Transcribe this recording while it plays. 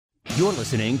You're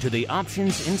listening to the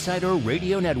Options Insider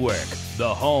Radio Network,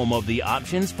 the home of the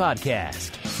Options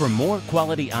Podcast. For more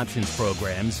quality options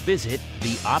programs, visit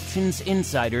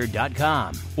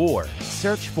theoptionsinsider.com or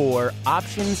search for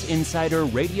Options Insider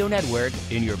Radio Network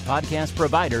in your podcast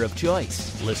provider of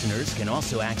choice. Listeners can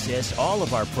also access all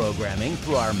of our programming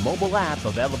through our mobile app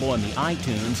available in the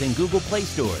iTunes and Google Play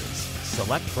stores.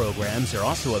 Select programs are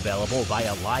also available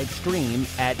via live stream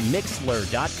at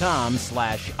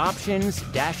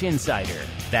mixlr.com/options-insider.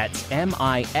 That's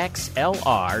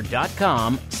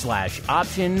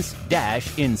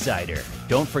mixlr.com/options-insider.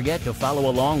 Don't forget to follow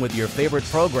along with your favorite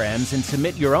programs and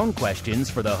submit your own questions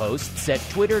for the hosts at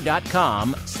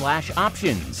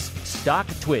twitter.com/options,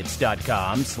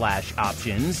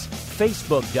 stocktwits.com/options,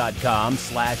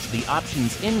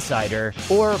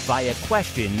 facebook.com/theoptionsinsider, or via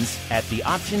questions at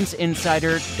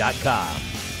theoptionsinsider.com.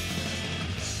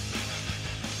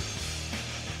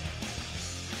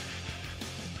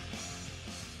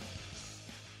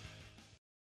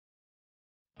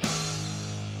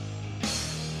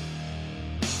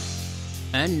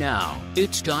 And now,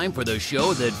 it's time for the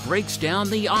show that breaks down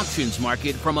the options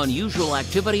market from unusual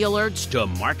activity alerts to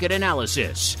market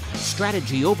analysis,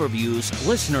 strategy overviews,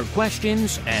 listener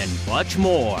questions, and much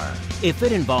more. If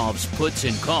it involves puts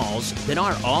and calls, then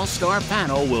our all-star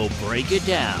panel will break it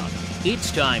down. It's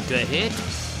time to hit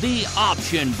the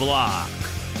Option Block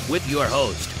with your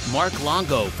host, Mark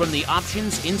Longo from the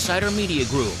Options Insider Media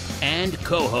Group, and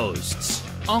co-hosts,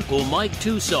 Uncle Mike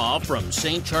TOSAW from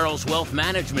St. Charles Wealth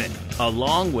Management,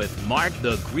 along with Mark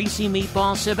the Greasy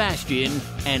Meatball Sebastian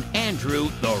and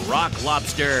Andrew the Rock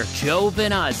Lobster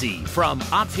GIOVINAZZI from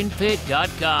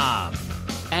OptionPit.com.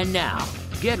 And now,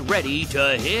 get ready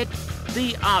to hit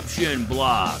the Option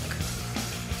Block.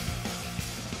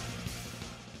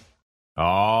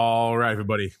 All right,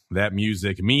 everybody. That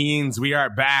music means we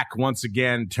are back once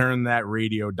again. Turn that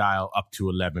radio dial up to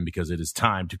 11 because it is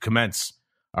time to commence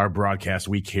our broadcast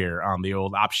week here on the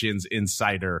old Options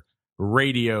Insider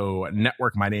Radio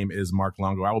Network. My name is Mark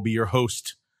Longo. I will be your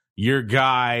host, your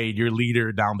guide, your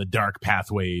leader down the dark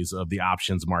pathways of the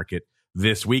options market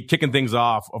this week. Kicking things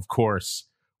off, of course,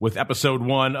 with episode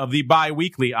 1 of the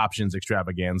bi-weekly options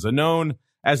extravaganza, known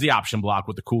as the Option Block,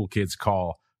 what the cool kids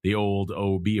call the old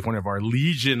OB. If one of our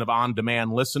legion of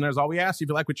on-demand listeners, all we ask, if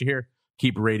you like what you hear,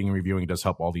 keep rating and reviewing. It does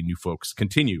help all the new folks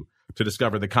continue to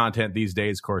discover the content these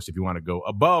days. Of course, if you want to go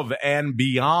above and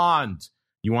beyond,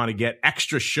 you want to get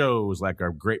extra shows like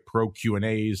our great pro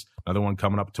Q&As, another one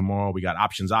coming up tomorrow. We got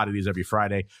Options Oddities every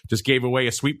Friday. Just gave away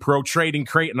a sweet pro trading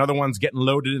crate. Another one's getting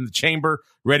loaded in the chamber,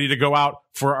 ready to go out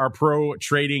for our pro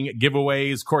trading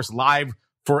giveaways. Of course, live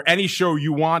for any show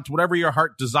you want, whatever your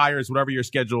heart desires, whatever your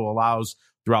schedule allows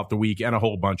throughout the week, and a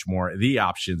whole bunch more.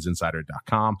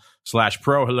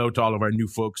 theoptionsinsider.com/pro. Hello to all of our new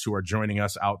folks who are joining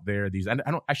us out there.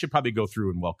 I should probably go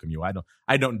through and welcome you. I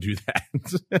don't do that.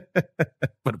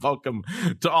 But welcome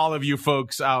to all of you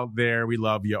folks out there. We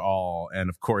love you all. And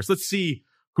of course, let's see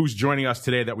who's joining us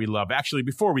today that we love. Actually,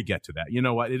 before we get to that, you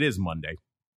know what? It is Monday.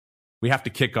 We have to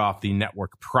kick off the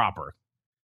network proper.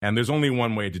 And there's only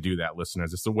one way to do that,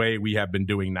 listeners. It's the way we have been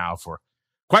doing now for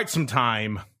quite some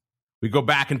time. We go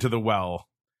back into the well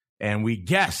and we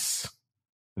guess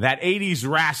that 80s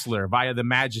wrestler via the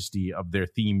majesty of their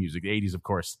theme music. The 80s, of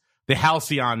course, the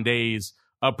halcyon days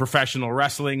of professional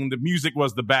wrestling. The music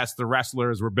was the best. The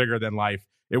wrestlers were bigger than life.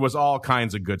 It was all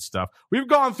kinds of good stuff. We've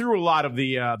gone through a lot of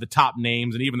the top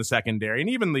names and even the secondary and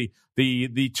even the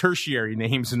tertiary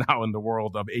names now in the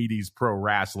world of 80s pro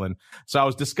wrestling. So I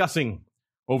was discussing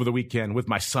over the weekend with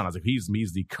my son. I was like, he's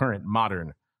the current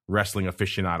modern wrestling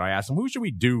aficionado. I asked him, who should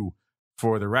we do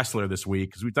for the wrestler this week?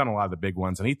 Because we've done a lot of the big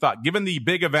ones. And he thought, given the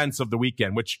big events of the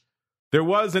weekend, which there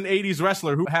was an 80s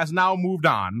wrestler who has now moved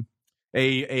on,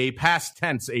 a past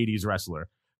tense 80s wrestler.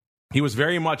 He was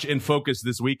very much in focus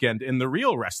this weekend in the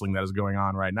real wrestling that is going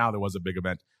on right now. There was a big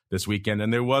event this weekend,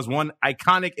 and there was one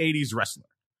iconic 80s wrestler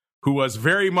who was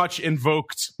very much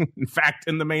invoked. In fact,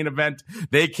 in the main event,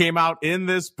 they came out in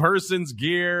this person's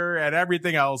gear and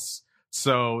everything else.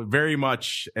 So very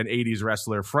much an 80s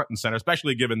wrestler front and center,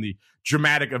 especially given the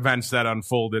dramatic events that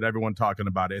unfolded, everyone talking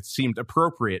about it. It seemed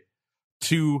appropriate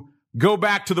to go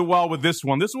back to the well with this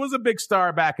one. This was a big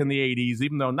star back in the 80s,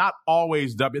 even though not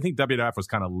always I think WWF was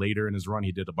kind of later in his run.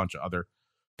 He did a bunch of other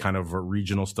kind of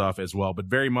regional stuff as well, but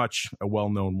very much a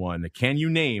well-known one. Can you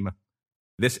name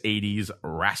this 80s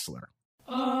wrestler?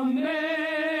 American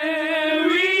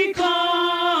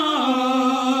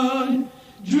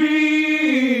Dream.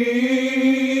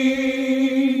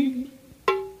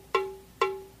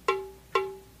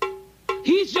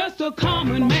 He's just a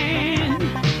common man,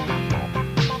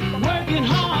 working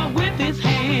hard with his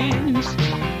hands.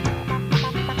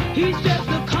 He's just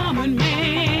a common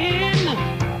man,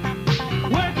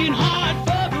 working hard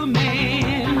for the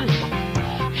man.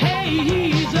 Hey,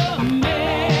 he's American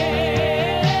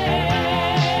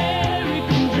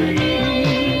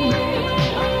dream.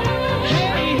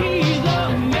 Hey, he's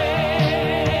American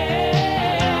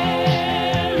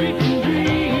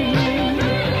dream.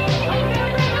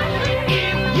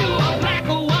 If you are black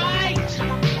or white,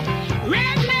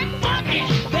 redneck, funky,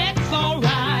 that's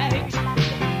alright.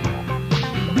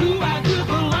 Blue-eyed with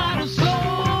a lot of soul,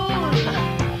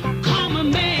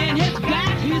 common man has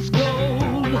got his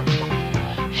gold.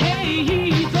 Hey,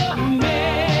 he's American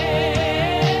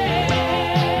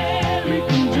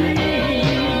dream.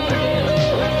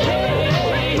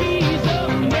 Hey, he's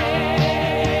American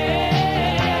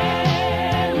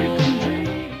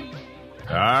dream.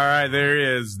 All right, there he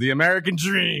is, the American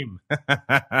dream.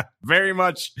 Very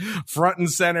much front and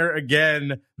center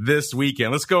again this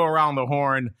weekend. Let's go around the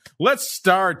horn. Let's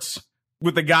start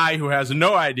with the guy who has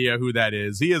no idea who that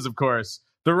is. He is, of course,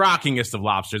 the rockingest of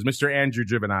lobsters, Mr. Andrew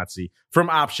GIOVINAZZI from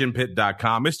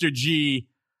OptionPit.com. Mr. G,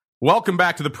 welcome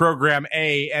back to the program,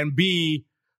 A, and B,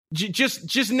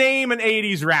 just name an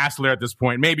 80s wrestler at this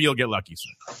point. Maybe you'll get lucky, sir.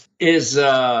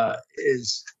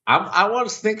 I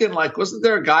was thinking, like, wasn't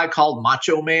there a guy called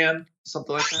Macho Man?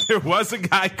 Something like that? There was a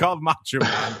guy called Macho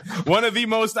Man, one of the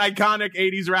most iconic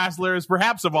 80s wrestlers,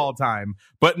 perhaps of all time.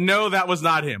 But no, that was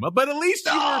not him. But at least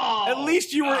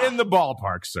you were in the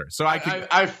ballpark, sir. So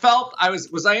I felt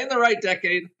was I in the right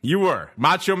decade? You were.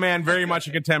 Macho Man, very much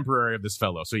a contemporary of this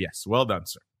fellow. So yes, well done,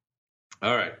 sir.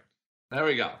 All right. There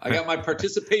we go. I got my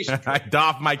participation. I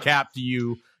doff my cap to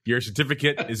you. Your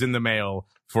certificate is in the mail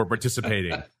for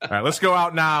participating. All right, let's go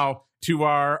out now to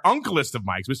our uncleist of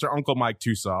Mikes, Mr. Uncle Mike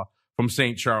TOSAW from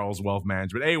St. Charles Wealth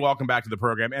Management. A, welcome back to the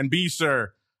program. And B,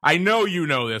 sir, I know you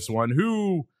know this one.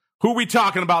 Who we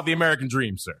talking about the American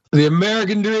dream, sir? The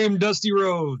American dream, Dusty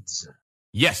Rhodes.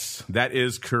 Yes, that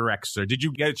is correct, sir. Did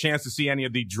you get a chance to see any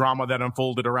of the drama that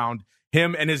unfolded around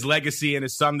him and his legacy and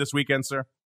his son this weekend, sir?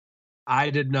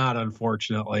 I did not,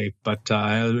 unfortunately, but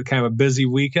kind of a busy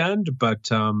weekend.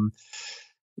 But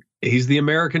he's the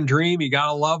American dream. You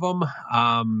gotta love him.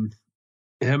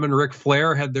 Him and Ric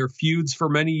Flair had their feuds for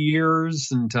many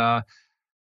years, and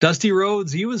Dusty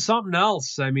Rhodes, he was something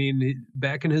else. I mean,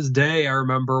 back in his day, I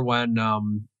remember when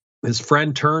his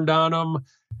friend turned on him.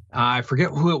 I forget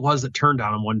who it was that turned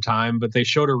on him one time, but they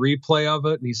showed a replay of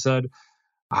it, and he said,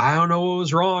 I don't know what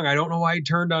was wrong. I don't know why he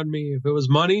turned on me. If it was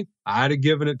money, I'd have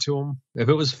given it to him. If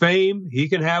it was fame, he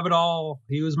can have it all.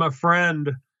 He was my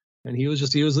friend. And he was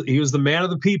the man of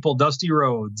the people, Dusty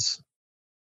Rhodes.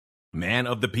 Man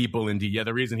of the people, indeed. Yeah,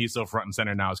 the reason he's so front and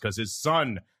center now is because his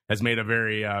son has made a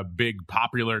very big,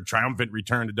 popular, triumphant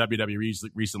return to WWE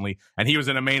recently. And he was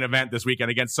in a main event this weekend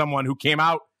against someone who came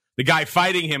out. The guy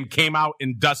fighting him came out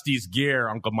in Dusty's gear,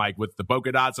 Uncle Mike, with the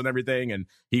polka dots and everything, and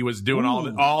he was doing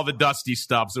all the Dusty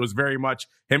stuff. So it was very much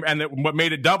him. And what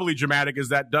made it doubly dramatic is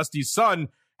that Dusty's son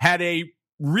had a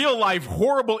real-life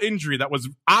horrible injury that was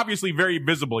obviously very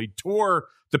visible. He tore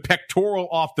the pectoral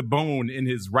off the bone in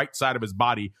his right side of his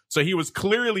body, so he was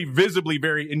clearly visibly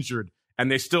very injured,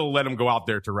 and they still let him go out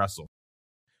there to wrestle.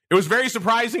 It was very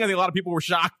surprising. I think a lot of people were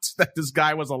shocked that this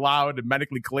guy was allowed and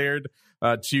medically cleared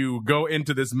to go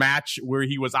into this match where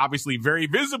he was obviously very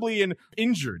visibly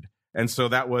injured. And so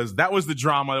that was the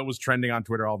drama that was trending on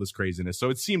Twitter, all this craziness. So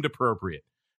it seemed appropriate,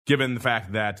 given the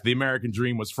fact that the American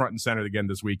dream was front and center again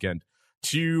this weekend,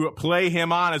 to play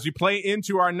him on. As we play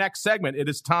into our next segment, it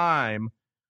is time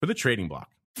for the trading block.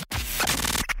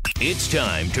 It's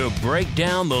time to break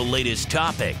down the latest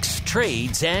topics,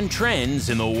 trades, and trends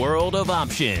in the world of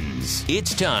options.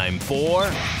 It's time for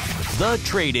the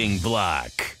Trading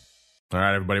Block. All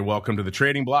right, everybody, welcome to the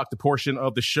Trading Block, the portion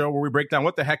of the show where we break down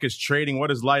what the heck is trading, what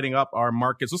is lighting up our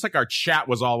markets. Looks like our chat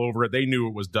was all over it. They knew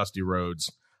it was Dusty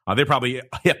Rhodes. They're probably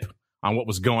hip on what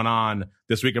was going on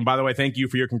this week. And by the way, thank you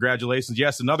for your congratulations.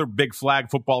 Yes, another big flag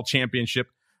football championship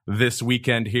this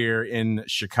weekend here in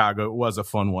Chicago. It was a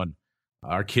fun one.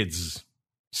 Our kids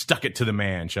stuck it to the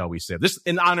man, shall we say. This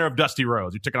in honor of Dusty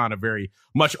Rhodes, who took on a very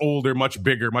much older, much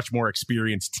bigger, much more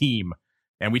experienced team,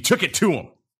 and we took it to him.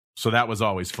 So that was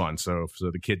always fun. So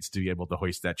the kids to be able to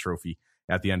hoist that trophy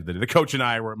at the end of the day.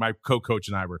 My co-coach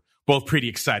and I were both pretty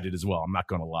excited as well. I'm not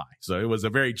going to lie. So it was a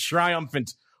very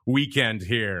triumphant weekend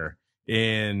here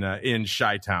in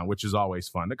Chi-Town, which is always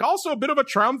fun. Also a bit of a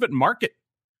triumphant market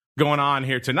going on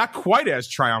here too. Not quite as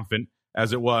triumphant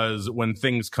as it was when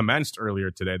things commenced earlier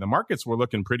today. The markets were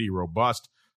looking pretty robust,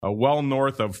 well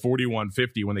north of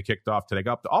 41.50 when they kicked off today.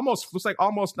 Up to almost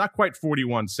not quite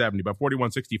 41.70, but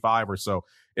 41.65 or so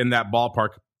in that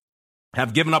ballpark.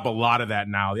 have given up a lot of that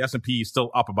now. The S&P is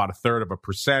still up about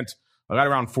 0.33%. I got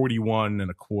around 41.25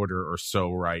 or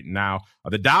so right now.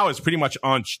 The Dow is pretty much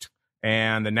unched,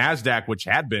 and the NASDAQ, which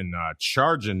had been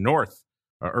charging north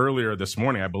earlier this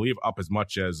morning, I believe up as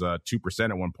much as 2%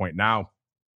 at one point, now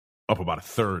up about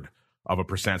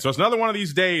 0.33%. So it's another one of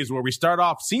these days where we start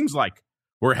off, seems like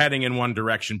we're heading in one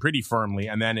direction pretty firmly,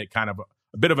 and then it kind of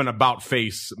a bit of an about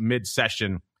face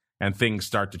mid-session, and things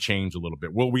start to change a little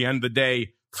bit. Will we end the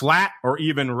day flat or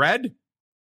even red?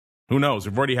 Who knows?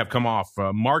 We've already have come off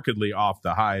markedly off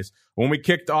the highs. When we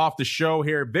kicked off the show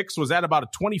here, VIX was at about a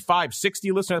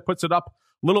 25.60. Listener, that puts it up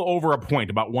a little over a point,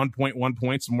 about 1.1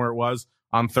 points from where it was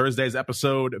on Thursday's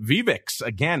episode. VVIX,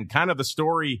 again, kind of the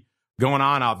story going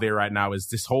on out there right now is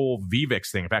this whole VVIX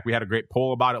thing. In fact, we had a great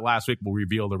poll about it last week. We'll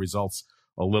reveal the results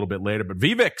a little bit later. But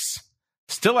VVIX,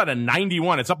 still at a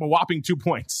 91. It's up a whopping 2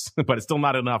 points, but it's still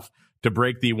not enough to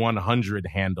break the 100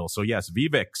 handle. So yes,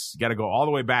 VVIX, got to go all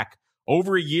the way back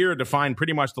over a year to find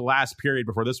pretty much the last period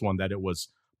before this one that it was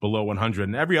below 100.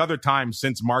 And every other time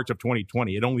since March of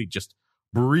 2020, it only just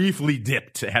briefly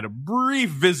dipped. It had a brief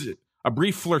visit, a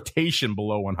brief flirtation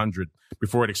below 100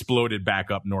 before it exploded back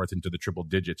up north into the triple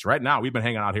digits. Right now, we've been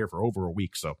hanging out here for over a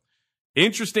week. So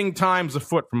interesting times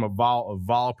afoot from a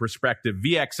vol perspective.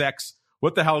 VXX,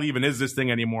 what the hell even is this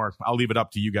thing anymore? I'll leave it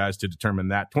up to you guys to determine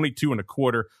that.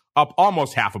 22.25, up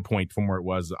almost half a point from where it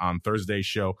was on Thursday's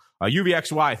show.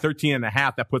 UVXY,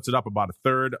 13.5. That puts it up about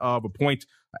 1/3 of a point.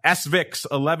 SVIX,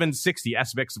 1160.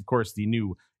 SVIX, of course, the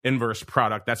new inverse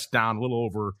product. That's down a little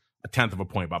over 1/10 of a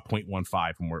point, about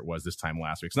 0.15 from where it was this time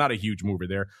last week. It's not a huge mover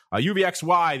there.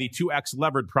 UVXY, the 2X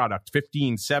levered product,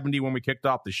 1570 when we kicked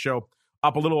off the show.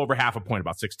 Up a little over half a point,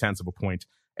 about 0.6 of a point.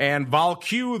 And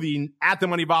VolQ, the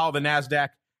at-the-money vol of the NASDAQ,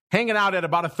 hanging out at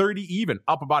about a 30 even,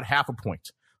 up about half a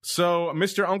point. So,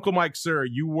 Mr. Uncle Mike, sir,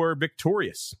 you were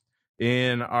victorious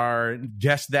in our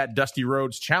Guess That Dusty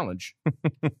Roads challenge.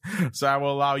 So I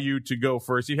will allow you to go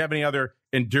first. Do you have any other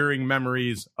enduring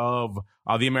memories of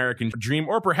the American dream,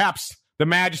 or perhaps the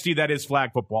majesty that is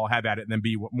flag football? Have at it. And then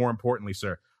be, more importantly,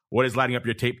 sir, what is lighting up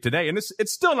your tape today? And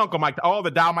it's still an Uncle Mike. Oh, the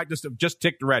Dow might just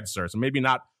ticked red, sir. So maybe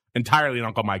not entirely an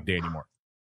Uncle Mike day anymore.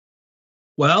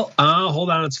 Well, hold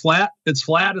on. It's flat. It's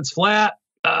flat. It's flat.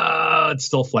 It's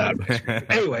still flat.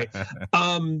 Anyway,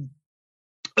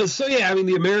 so yeah, I mean,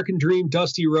 the American dream,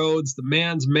 Dusty Rhodes, the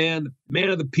man's man, man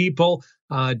of the people.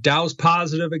 Dow's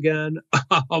positive again.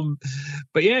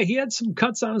 But yeah, he had some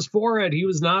cuts on his forehead. He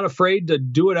was not afraid to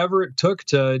do whatever it took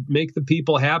to make the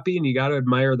people happy. And you got to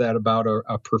admire that about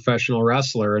a professional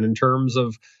wrestler. And in terms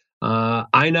of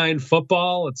I-9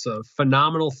 football, it's a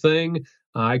phenomenal thing.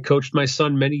 I coached my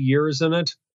son many years in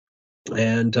it.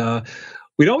 And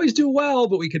we'd always do well,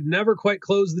 but we could never quite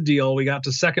close the deal. We got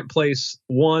to second place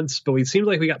once, but it seemed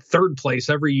like we got third place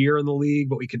every year in the league,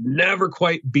 but we could never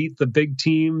quite beat the big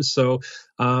teams. So,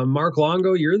 Mark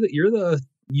Longo,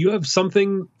 you have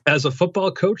something as a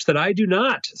football coach that I do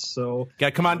not. So, got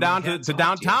to come on down to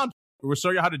downtown. We'll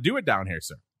show you how to do it down here,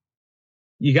 sir.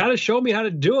 You got to show me how to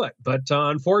do it. But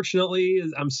unfortunately,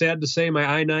 I'm sad to say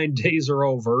my I-9 days are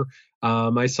over.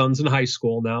 My son's in high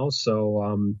school now,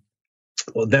 so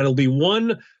well, that'll be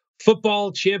one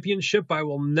football championship I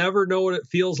will never know what it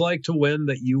feels like to win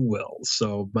that you will.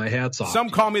 So my hat's off.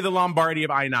 Some call me the Lombardi of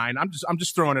I-9. I'm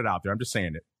just throwing it out there. I'm just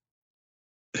saying it.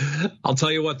 I'll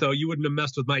tell you what, though, you wouldn't have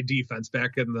messed with my defense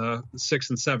back in the 6-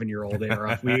 and 7-year-old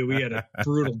era. We had a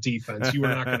brutal defense. You were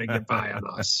not going to get by on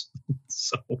us.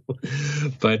 So,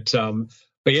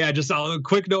 but yeah, just a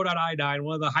quick note on I-9.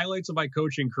 One of the highlights of my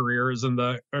coaching career is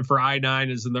for I-9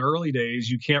 is in the early days,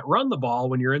 you can't run the ball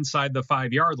when you're inside the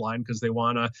 5-yard line because they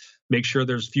want to make sure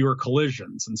there's fewer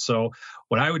collisions. And so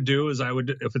what I would do is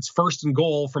if it's first and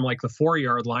goal from like the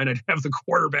 4-yard line, I'd have the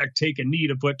quarterback take a knee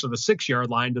to put to the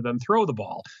 6-yard line to then throw the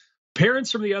ball.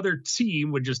 Parents from the other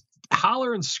team would just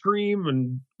holler and scream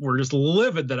and were just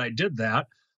livid that I did that.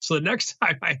 So the next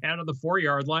time I had on the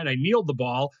 4-yard line, I kneeled the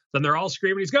ball. Then they're all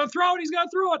screaming, he's going to throw it, he's going to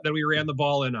throw it. Then we ran the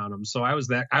ball in on him. So I was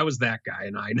that guy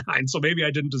in I-9. So maybe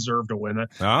I didn't deserve to win an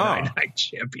I-9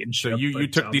 championship. So you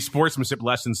took these sportsmanship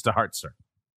lessons to heart, sir.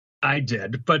 I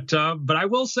did. But I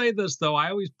will say this, though.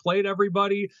 I always played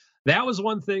everybody. That was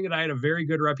one thing that I had a very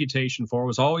good reputation for,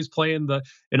 was always playing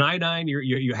in I-9.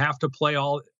 You have to play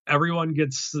everyone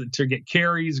gets to get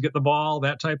carries, get the ball,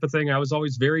 that type of thing. I was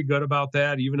always very good about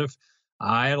that, even if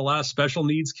I had a lot of special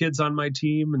needs kids on my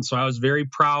team. And so I was very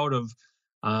proud of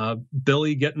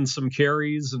Billy getting some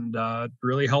carries and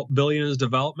really helped Billy in his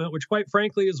development, which quite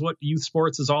frankly is what youth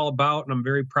sports is all about. And I'm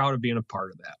very proud of being a part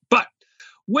of that. But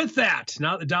with that,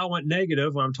 now that the Dow went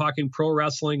negative, when I'm talking pro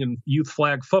wrestling and youth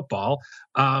flag football,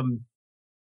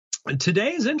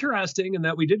 Today is interesting in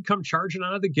that we did come charging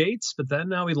out of the gates, but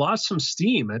then we lost some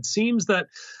steam. It seems that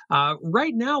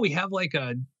right now we have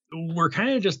we're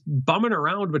kind of just bumming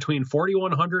around between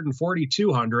 4,100 and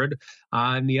 4,200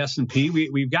 in the S&P.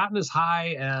 We've gotten as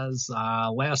high as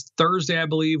last Thursday, I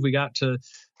believe. We got to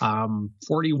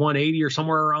 4,180 or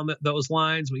somewhere around those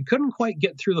lines. We couldn't quite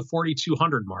get through the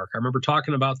 4,200 mark. I remember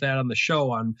talking about that on the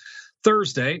show on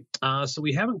Thursday. So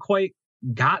we haven't quite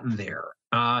gotten there.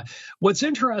 What's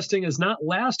interesting is not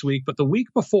last week, but the week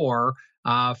before,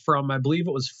 from I believe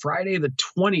it was Friday the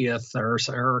 20th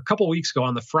or a couple weeks ago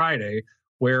on the Friday,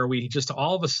 where we just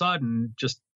all of a sudden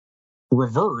just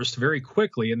reversed very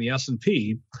quickly in the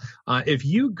S&P. If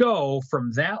you go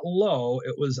from that low,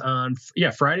 it was on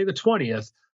Friday the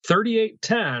 20th,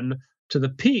 38.10 to the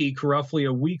peak roughly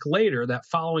a week later, that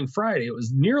following Friday, it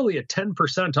was nearly a 10%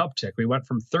 uptick. We went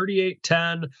from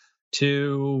 38.10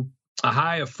 to a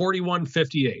high of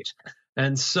 41.58.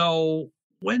 And so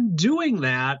when doing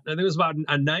that, I think it was about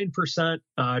a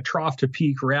 9% trough to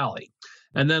peak rally.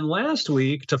 And then last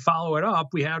week, to follow it up,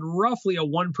 we had roughly a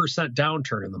 1%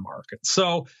 downturn in the market.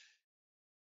 So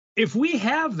if we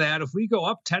have that, if we go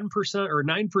up 10% or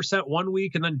 9% one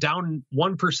week and then down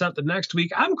 1% the next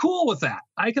week, I'm cool with that.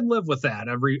 I can live with that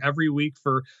every week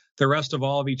for the rest of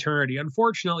all of eternity.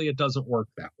 Unfortunately, it doesn't work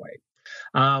that way.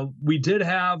 We did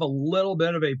have a little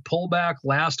bit of a pullback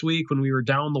last week when we were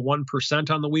down the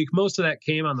 1% on the week. Most of that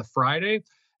came on the Friday.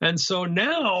 And so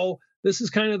now this is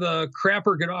kind of the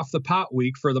crapper get off the pot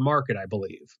week for the market, I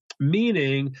believe.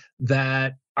 Meaning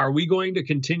that, are we going to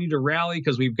continue to rally?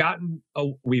 Because we've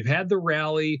had the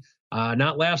rally,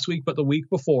 not last week, but the week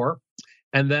before.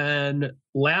 And then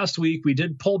last week we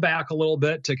did pull back a little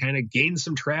bit to kind of gain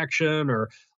some traction or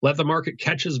let the market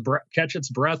catch its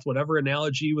breath, whatever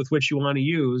analogy with which you want to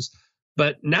use.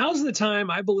 But now's the time,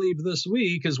 I believe, this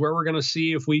week is where we're going to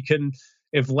see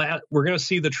we're going to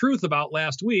see the truth about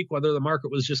last week, whether the market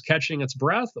was just catching its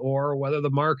breath or whether the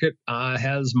market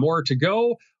has more to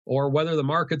go, or whether the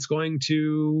market's going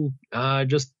to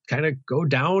just kind of go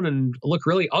down and look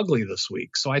really ugly this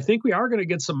week. So I think we are going to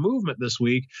get some movement this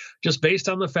week, just based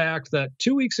on the fact that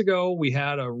 2 weeks ago we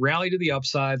had a rally to the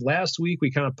upside. Last week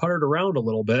we kind of puttered around a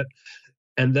little bit.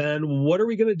 And then what are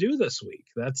we going to do this week?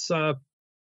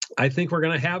 I think we're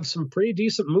going to have some pretty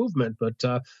decent movement,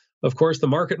 but of course, the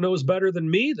market knows better than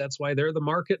me. That's why they're the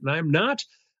market and I'm not.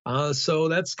 So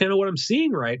that's kind of what I'm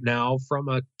seeing right now from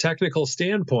a technical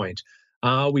standpoint.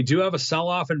 We do have a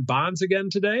sell-off in bonds again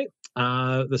today.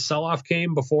 The sell-off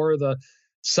came before the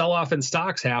sell-off in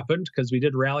stocks happened because we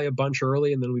did rally a bunch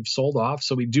early and then we've sold off.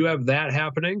 So we do have that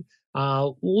happening.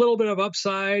 A little bit of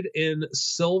upside in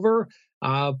silver.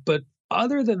 But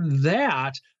other than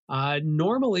that,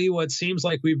 normally what seems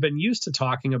like we've been used to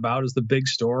talking about as the big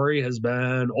story has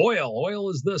been oil. Oil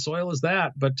is this, oil is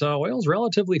that, but oil's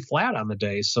relatively flat on the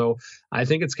day. So I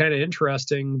think it's kind of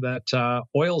interesting that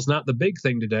oil's not the big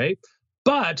thing today.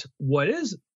 But what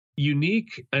is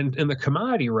unique in the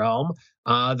commodity realm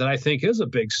that I think is a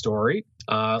big story,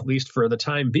 at least for the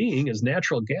time being, is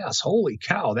natural gas. Holy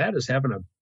cow, that is having a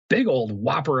big old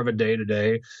whopper of a day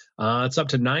today. It's up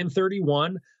to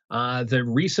 931. The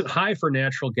recent high for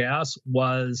natural gas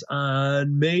was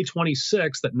on May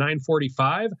 26th at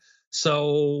 945.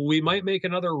 So we might make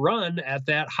another run at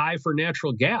that high for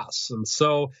natural gas. And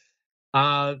so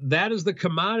that is the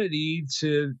commodity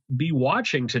to be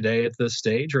watching today at this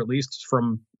stage, or at least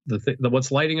from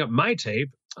what's lighting up my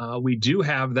tape. We do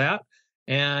have that.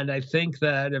 And I think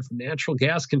that if natural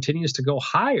gas continues to go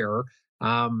higher,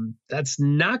 that's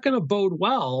not going to bode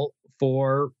well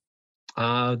for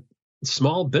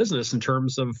small business in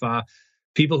terms of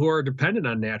people who are dependent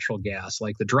on natural gas,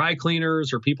 like the dry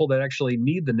cleaners or people that actually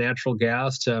need the natural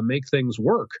gas to make things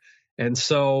work. And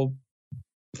so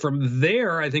from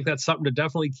there, I think that's something to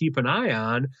definitely keep an eye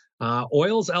on.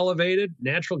 Oil's elevated,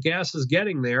 natural gas is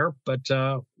getting there, but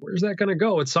where's that going to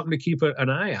go? It's something to keep an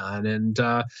eye on. And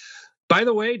by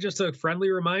the way, just a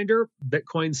friendly reminder,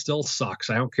 Bitcoin still sucks.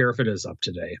 I don't care if it is up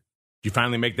today. Did you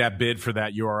finally make that bid for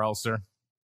that URL, sir?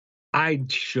 I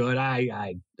should.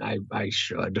 I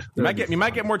should. You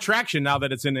might get more traction now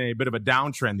that it's in a bit of a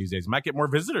downtrend these days. You might get more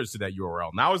visitors to that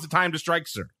URL. Now is the time to strike,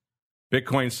 sir.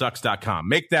 BitcoinSucks.com.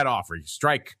 Make that offer. You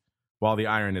strike while the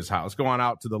iron is hot. Let's go on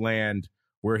out to the land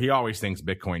where he always thinks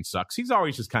Bitcoin sucks. He's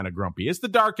always just kind of grumpy. It's the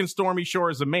dark and stormy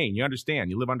shores of Maine. You understand.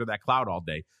 You live under that cloud all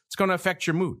day. It's going to affect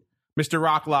your mood. Mr.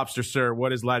 Rock Lobster, sir,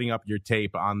 what is lighting up your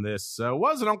tape on this?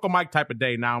 Was an Uncle Mike type of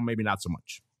day. Now, maybe not so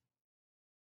much.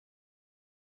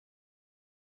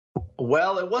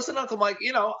 Well, it wasn't Uncle Mike.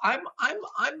 I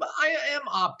am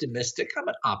optimistic. I'm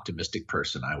an optimistic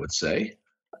person, I would say.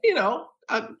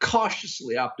 I'm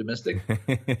cautiously optimistic.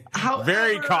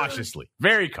 Very cautiously.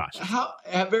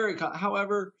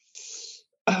 However,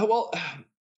 well,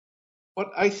 what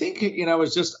I think,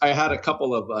 is just I had a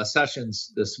couple of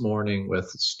sessions this morning with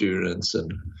students.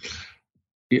 And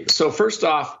so first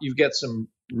off, you get some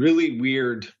really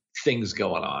weird things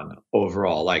going on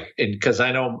overall. And because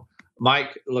I know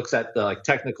Mike looks at the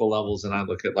technical levels and I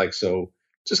look at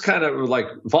just kind of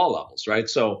vol levels, right?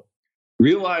 So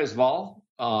realized vol,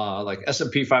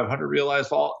 S&P 500 realized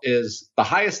vol is the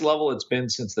highest level it's been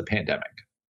since the pandemic.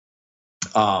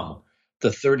 The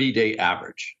 30-day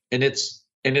average. And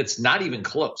it's not even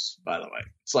close, by the way.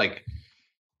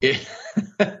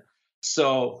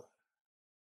 So,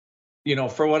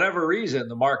 for whatever reason,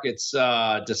 the market's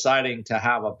deciding to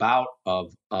have a bout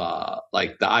of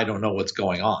the I don't know what's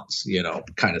going on,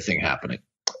 kind of thing happening.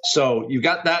 So you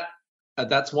got that.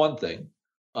 That's one thing.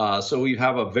 So we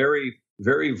have a very,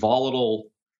 very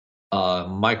volatile.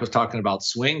 Mike was talking about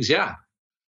swings. Yeah.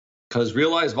 Because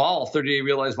realized vol, 30-day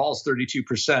realized vol is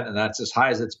 32%, and that's as high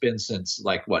as it's been since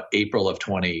April of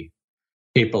 2020,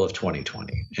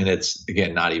 and it's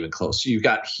again not even close. So you've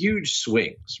got huge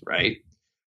swings, right?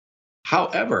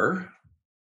 However,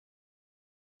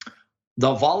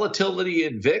 the volatility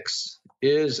in VIX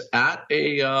is at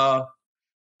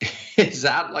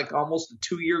almost a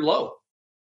 2-year low.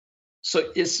 So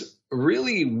it's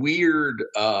really weird.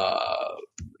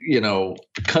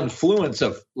 Confluence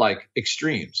of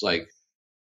extremes.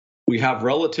 We have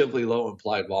relatively low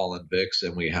implied vol in VIX,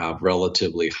 and we have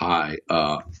relatively high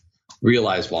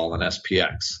realized vol in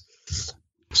SPX.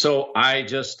 So I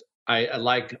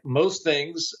like most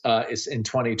things is in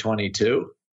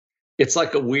 2022. It's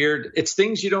it's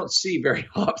things you don't see very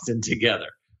often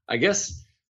together. I guess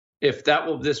if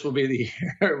this will be the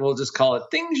year, we'll just call it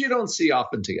things you don't see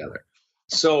often together.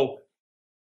 So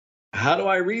how do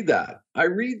I read that? I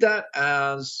read that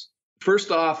as, first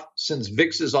off, since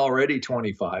VIX is already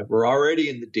 25, we're already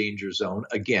in the danger zone.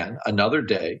 Again, another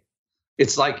day.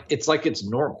 It's like it's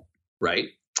normal, right?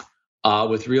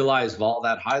 With realized vol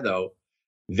that high, though,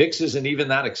 VIX isn't even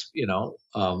that,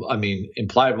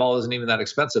 implied vol isn't even that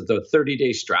expensive. The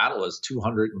 30-day straddle is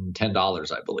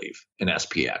 $210, I believe, in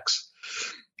SPX.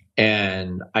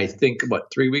 And I think,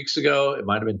 3 weeks ago, it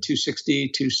might have been 260,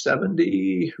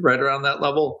 270, right around that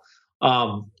level.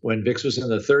 When VIX was in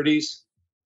the 30s.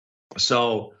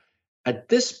 So at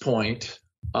this point,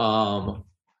 the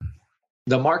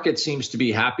market seems to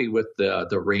be happy with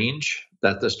the range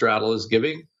that the straddle is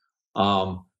giving.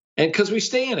 And because we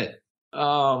stay in it.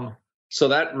 So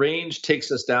that range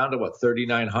takes us down to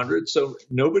 3,900. So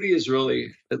nobody is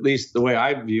really, at least the way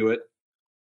I view it,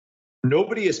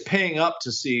 nobody is paying up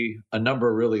to see a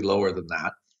number really lower than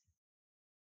that.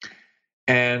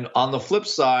 And on the flip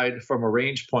side, from a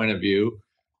range point of view,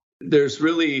 there's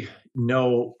really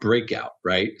no breakout,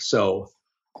 right? So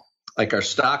are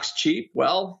stocks cheap?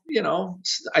 Well,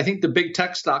 I think the big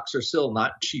tech stocks are still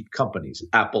not cheap companies.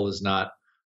 Apple is not.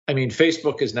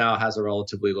 Facebook has a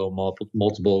relatively low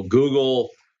multiple. Google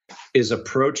is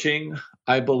approaching,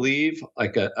 I believe,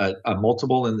 a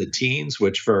multiple in the teens,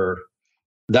 which for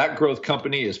that growth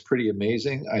company is pretty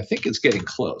amazing. I think it's getting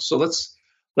close. So let's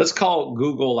call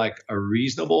Google a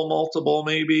reasonable multiple,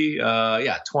 maybe.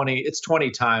 20. It's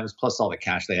 20 times plus all the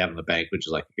cash they have in the bank, which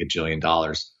is $1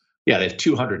 gajillion. Yeah, they have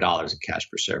 $200 in cash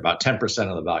per share, about 10%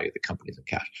 of the value of the company's in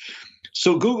cash.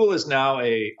 So Google is now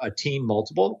a teen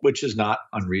multiple, which is not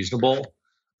unreasonable.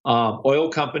 Oil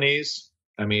companies,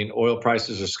 oil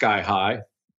prices are sky high.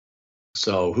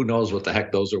 So who knows what the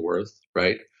heck those are worth,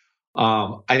 right?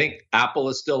 I think Apple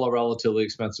is still a relatively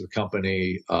expensive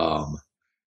company.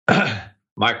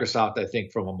 Microsoft, I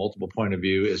think, from a multiple point of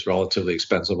view, is relatively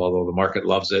expensive, although the market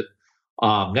loves it.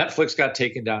 Netflix got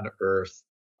taken down to earth.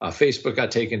 Facebook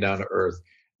got taken down to earth.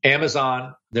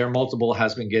 Amazon, their multiple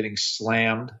has been getting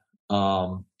slammed.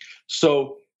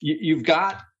 So you've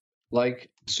got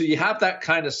so you have that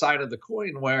kind of side of the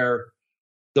coin where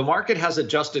the market has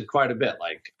adjusted quite a bit.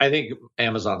 I think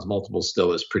Amazon's multiple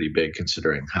still is pretty big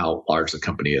considering how large the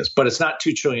company is, but it's not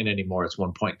 2 trillion anymore. It's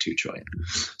 1.2 trillion.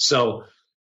 So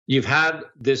you've had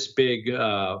this big,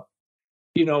 and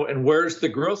where's the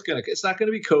growth going to? It's not going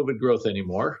to be COVID growth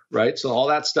anymore, right? So all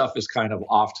that stuff is kind of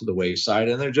off to the wayside,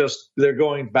 and they're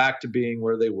going back to being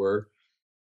where they were.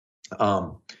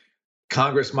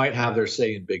 Congress might have their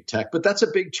say in big tech, but that's a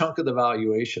big chunk of the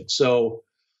valuation. So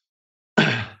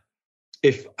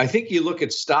if I think you look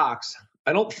at stocks,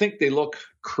 I don't think they look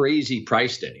crazy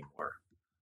priced anymore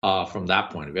from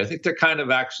that point of view. I think they're kind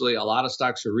of actually, a lot of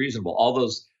stocks are reasonable.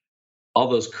 All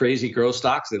those crazy growth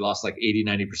stocks, they lost 80,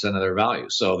 90% of their value.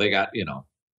 So they got,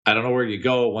 I don't know where you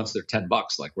go once they're $10.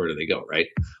 Like, where do they go, right?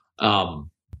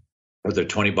 Or they're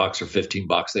 $20 or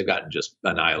 $15, they've gotten just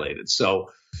annihilated. So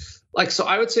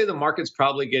I would say the market's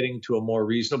probably getting to a more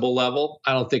reasonable level.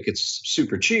 I don't think it's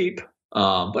super cheap,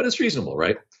 but it's reasonable,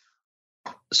 right?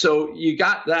 So you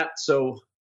got that. So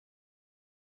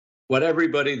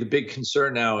the big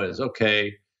concern now is,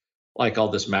 okay, like all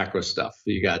this macro stuff,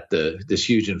 you got this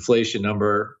huge inflation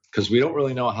number, because we don't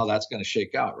really know how that's going to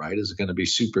shake out, right? Is it going to be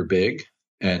super big?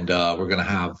 And we're going to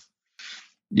have,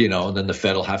 and then the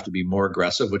Fed will have to be more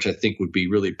aggressive, which I think would be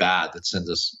really bad. That sends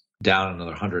us down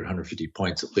another 100, 150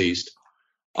 points at least.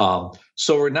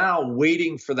 So we're now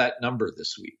waiting for that number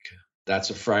this week. That's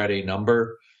a Friday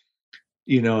number,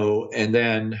 and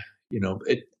then,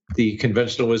 the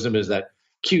conventional wisdom is that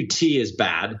QT is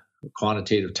bad.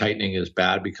 Quantitative tightening is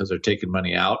bad because they're taking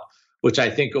money out, which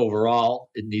I think overall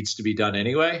it needs to be done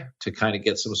anyway to kind of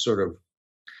get some sort of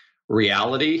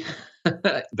reality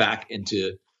back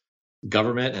into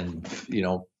government and,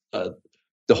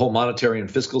 the whole monetary and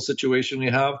fiscal situation we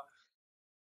have.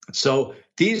 So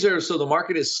the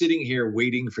market is sitting here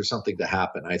waiting for something to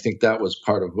happen. I think that was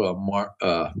part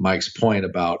of Mike's point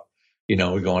about,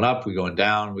 we're going up, we're going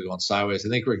down, we're going sideways. I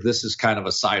think this is kind of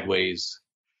a sideways.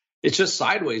 It's just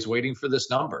sideways waiting for this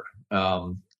number.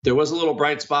 There was a little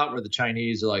bright spot where the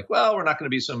Chinese are like, well, we're not going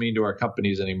to be so mean to our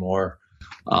companies anymore.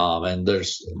 And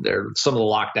some of the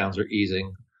lockdowns are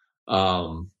easing.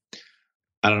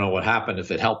 I don't know what happened,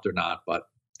 if it helped or not, but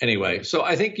anyway, so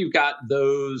I think you've got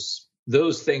those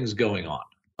things going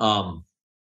on.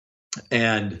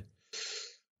 And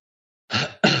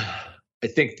I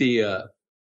think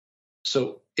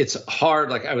so it's hard.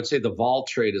 Like I would say the vol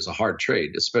trade is a hard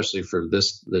trade, especially for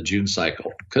the June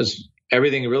cycle, because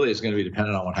everything really is going to be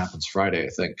dependent on what happens Friday, I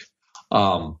think,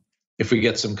 if we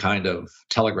get some kind of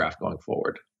telegraph going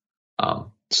forward.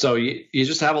 So you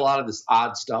just have a lot of this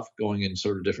odd stuff going in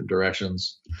sort of different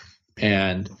directions.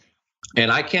 And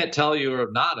I can't tell you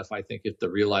or not if I think if the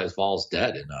realized vol's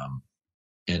dead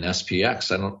in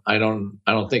SPX. I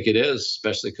don't think it is,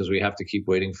 especially because we have to keep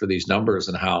waiting for these numbers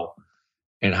and how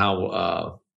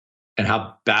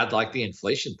bad like the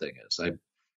inflation thing is.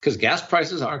 Because gas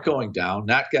prices aren't going down,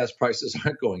 nat gas prices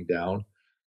aren't going down.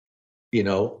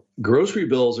 Grocery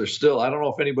bills are still, I don't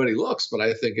know if anybody looks, but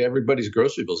I think everybody's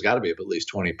grocery bills got to be up at least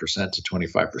 20% to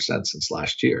 25% since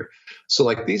last year. So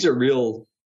like these are real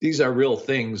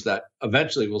things that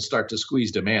eventually will start to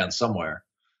squeeze demand somewhere.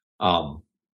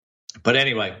 But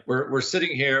anyway, we're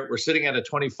sitting here, we're sitting at a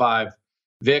 25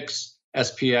 VIX.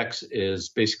 SPX is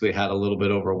basically had a little bit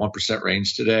over 1%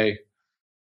 range today.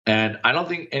 And I don't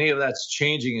think any of that's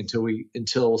changing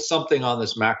until something on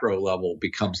this macro level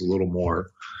becomes a little more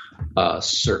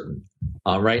certain.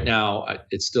 Right now,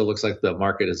 it still looks like the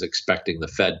market is expecting the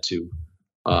Fed to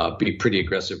be pretty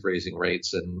aggressive raising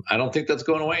rates. And I don't think that's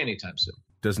going away anytime soon.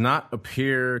 Does not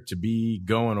appear to be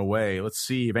going away. Let's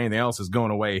see if anything else is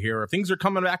going away here, or if things are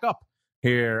coming back up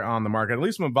here on the market. At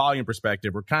least from a volume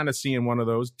perspective, we're kind of seeing one of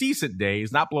those decent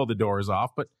days, not blow the doors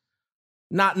off, but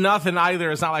not nothing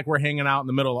either. It's not like we're hanging out in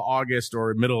the middle of August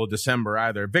or middle of December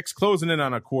either. VIX closing in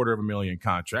on 250,000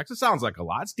 contracts. It sounds like a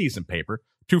lot. It's decent paper.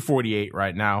 248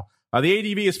 right now. The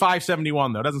ADV is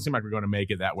 571 though. Doesn't seem like we're going to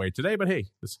make it that way today, but hey,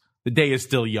 the day is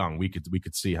still young. We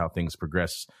could see how things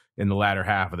progress in the latter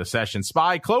half of the session.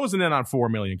 SPY closing in on 4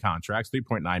 million contracts,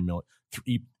 3.9 million.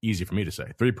 Easy for me to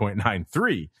say,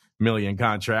 3.93 million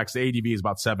contracts. The ADV is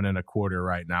about 7.25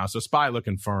 right now. So SPY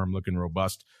looking firm, looking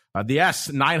robust. The S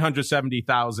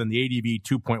 970,000. The ADV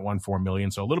 2.14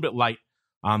 million. So a little bit light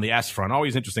on the S front.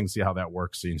 Always interesting to see how that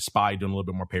works. Seeing SPY doing a little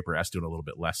bit more paper, S doing a little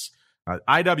bit less.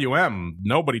 IWM,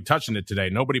 nobody touching it today.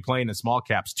 Nobody playing in small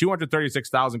caps.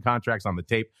 236,000 contracts on the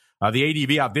tape. The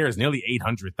ADV out there is nearly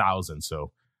 800,000.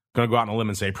 So going to go out on a limb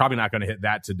and say probably not going to hit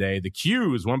that today. The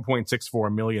Qs,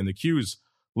 1.64 million. The Qs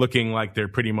looking like they're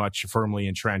pretty much firmly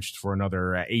entrenched for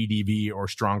another ADV or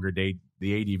stronger day.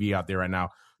 The ADV out there right now,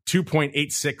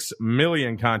 2.86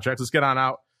 million contracts. Let's get on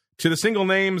out to the single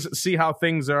names, see how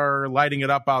things are lighting it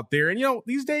up out there. And,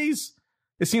 these days,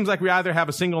 it seems like we either have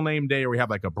a single name day or we have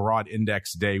like a broad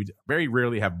index day. We very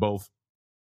rarely have both.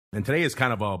 And today is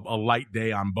kind of a light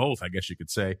day on both, I guess you could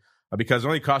say, because it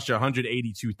only cost you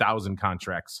 182,000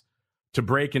 contracts to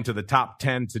break into the top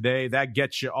 10 today. That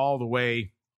gets you all the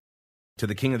way to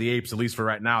the king of the apes, at least for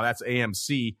right now. That's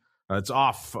AMC. It's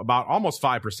off about almost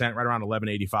 5%, right around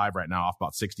 11.85 right now, off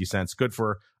about 60 cents. Good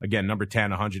for, again, number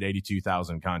 10,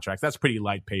 182,000 contracts. That's pretty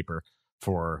light paper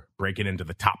for breaking into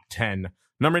the top 10.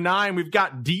 Number 9, we've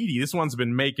got DIDI. This one's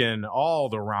been making all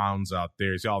the rounds out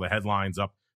there. You see all the headlines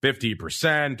up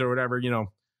 50% or whatever.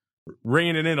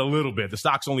 reining it in a little bit. The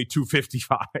stock's only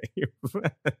 255.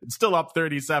 It's still up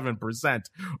 37%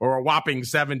 or a whopping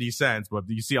 70 cents. But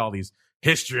you see all these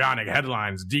histrionic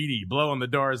headlines, DIDI blowing the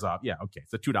doors off. Yeah, okay,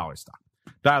 it's a $2 stock.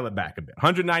 Dial it back a bit.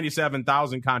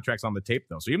 197,000 contracts on the tape,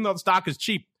 though. So even though the stock is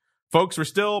cheap, folks were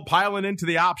still piling into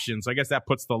the options. So I guess that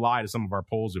puts the lie to some of our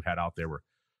polls we've had out there where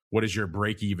what is your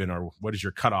break even, or what is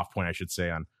your cutoff point, I should say,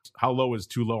 on how low is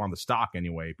too low on the stock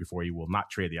anyway before you will not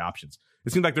trade the options.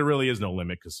 It seems like there really is no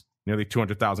limit because nearly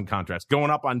 200,000 contracts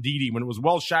going up on DIDI when it was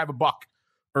well shy of a buck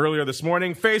earlier this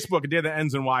morning. Facebook, a day that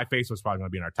ends in Y. Facebook's probably going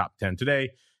to be in our top 10 today.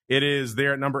 It is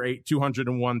there at number 8,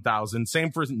 201,000.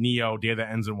 Same for NEO, day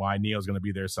that ends in Y. NEO's going to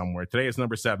be there somewhere. Today is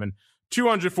number 7,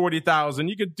 240,000.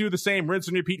 You could do the same, rinse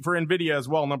and repeat for NVIDIA as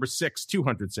well. Number 6,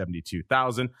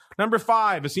 272,000. Number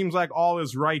 5, it seems like all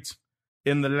is right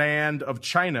in the land of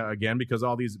China again because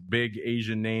all these big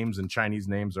Asian names and Chinese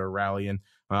names are rallying.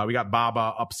 We got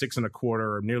Baba up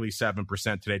 6.25, nearly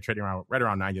 7% today, trading around right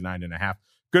around 99.5.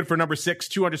 Good for number 6,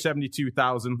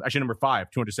 272,000. Actually, number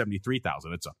 5,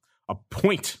 273,000. It's a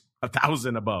point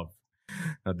 1,000 above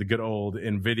the good old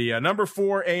NVIDIA. Number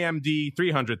 4, AMD,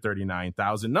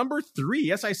 339,000. Number 3,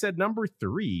 yes, I said number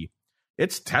 3.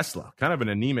 It's Tesla. Kind of an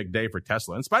anemic day for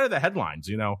Tesla. In spite of the headlines,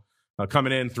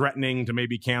 coming in, threatening to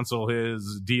maybe cancel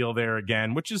his deal there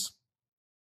again, which is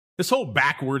this whole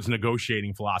backwards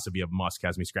negotiating philosophy of Musk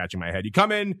has me scratching my head. You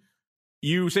come in,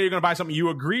 you say you're going to buy something, you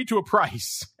agree to a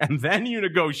price, and then you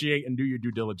negotiate and do your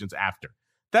due diligence after.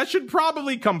 That should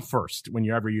probably come first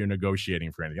whenever you're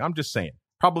negotiating for anything. I'm just saying,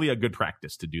 probably a good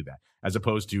practice to do that, as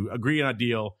opposed to agree on a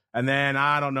deal, and then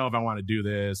I don't know if I want to do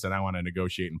this, and I want to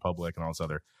negotiate in public and all this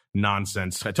other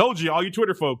nonsense. I told you, all you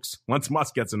Twitter folks, once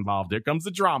Musk gets involved, here comes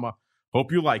the drama.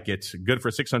 Hope you like it. Good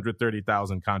for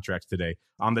 630,000 contracts today.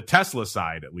 On the Tesla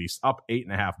side, at least, up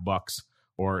 $8.50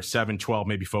 or $7.12.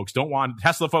 Maybe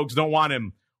Tesla folks don't want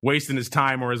him wasting his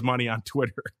time or his money on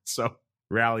Twitter. So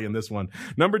rallying this one.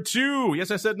 Number 2.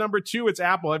 Yes, I said number 2. It's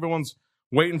Apple. Everyone's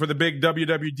waiting for the big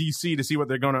WWDC to see what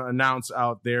they're going to announce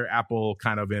out there. Apple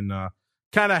kind of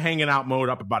hanging out mode,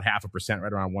 up about 0.5%,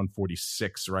 right around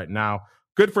 146 right now.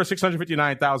 Good for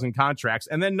 659,000 contracts.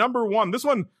 And then number 1, this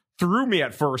one threw me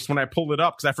at first when I pulled it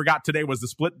up because I forgot today was the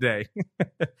split day.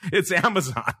 It's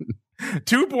Amazon.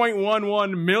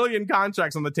 2.11 million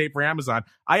contracts on the tape for Amazon.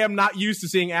 I am not used to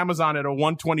seeing Amazon at a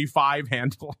 125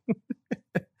 handle.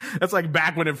 That's like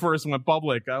back when it first went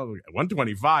public.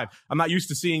 125. I'm not used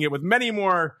to seeing it with many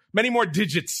more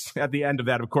digits at the end of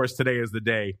that. Of course, today is the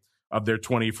day of their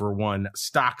 20-for-1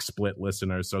 stock split,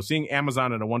 listeners. So seeing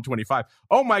Amazon at a 125,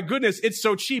 oh my goodness, it's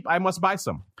so cheap, I must buy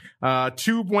some.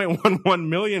 2.11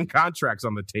 million contracts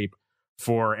on the tape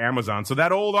for Amazon. So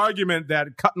that old argument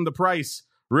that cutting the price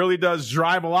really does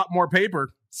drive a lot more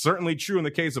paper, certainly true in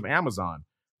the case of Amazon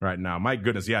right now. My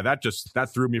goodness, yeah, that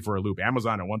threw me for a loop.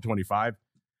 Amazon at 125.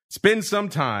 It's been some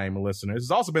time, listeners.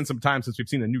 It's also been some time since we've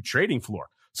seen a new trading floor.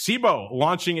 CBOE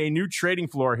launching a new trading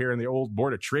floor here in the old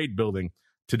Board of Trade building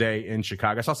today in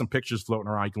Chicago. I saw some pictures floating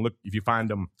around. You can look, if you find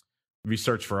them, if you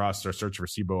search for us or search for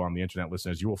CBOE on the internet,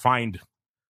 listeners, you will find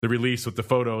the release with the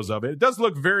photos of it. It does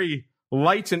look very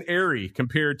light and airy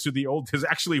compared to the old. There's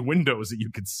actually windows that you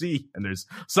could see, and there's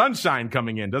sunshine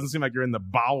coming in. Doesn't seem like you're in the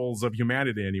bowels of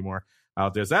humanity anymore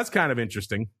out there. So that's kind of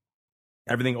interesting.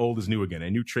 Everything old is new again.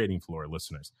 A new trading floor,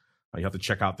 listeners. You have to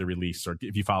check out the release, or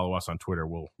if you follow us on Twitter,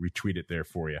 we'll retweet it there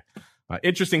for you.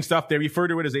 Interesting stuff. They refer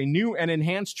to it as a new and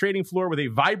enhanced trading floor with a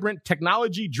vibrant,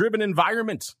 technology-driven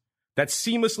environment that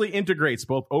seamlessly integrates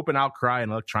both open outcry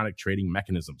and electronic trading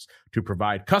mechanisms to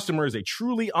provide customers a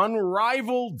truly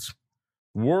unrivaled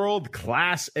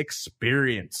world-class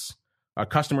experience.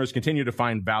 Customers continue to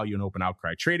find value in open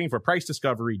outcry trading for price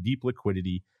discovery, deep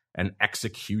liquidity, and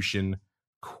execution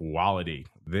quality.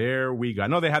 There we go. I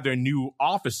know they have their new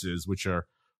offices, which are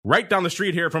right down the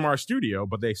street here from our studio,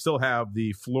 but they still have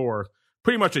the floor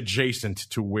pretty much adjacent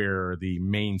to where the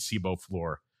main CBOE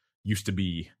floor used to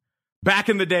be. Back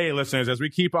in the day, listeners, as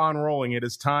we keep on rolling, it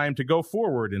is time to go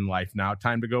forward in life now.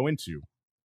 Time to go into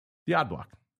the Odd Block.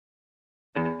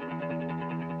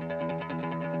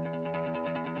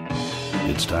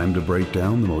 It's time to break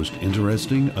down the most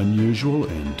interesting, unusual,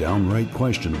 and downright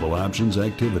questionable options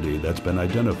activity that's been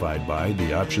identified by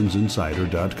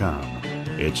theoptionsinsider.com.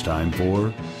 It's time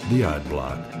for the Odd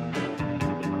Block.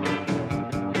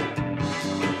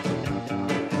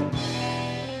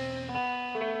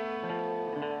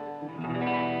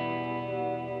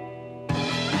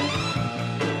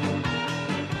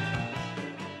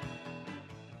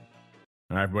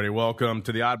 All right, everybody, welcome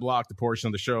to the Odd Block, the portion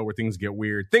of the show where things get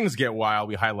weird, things get wild.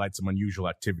 We highlight some unusual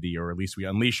activity, or at least we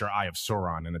unleash our Eye of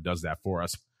Sauron, and it does that for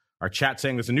us. our chat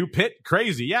saying there's a new pit.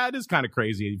 Crazy. Yeah, it is kind of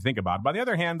crazy if you think about it. But on the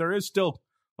other hand, there is still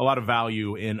a lot of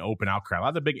value in open outcry. A lot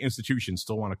of the big institutions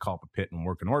still want to call up a pit and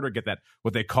work in order, get that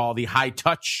what they call the high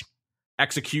touch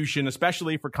execution,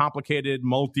 especially for complicated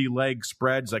multi-leg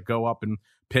spreads that go up in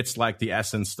pits like the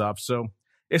S and stuff. So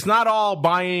it's not all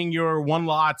buying your one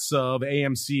lots of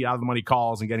AMC out of the money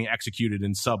calls and getting executed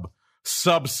in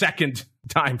sub-second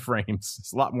time frames.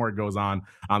 It's a lot more goes on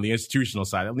the institutional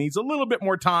side. It needs a little bit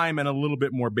more time and a little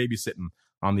bit more babysitting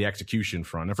on the execution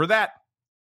front. And for that,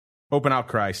 open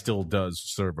outcry still does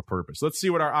serve a purpose. Let's see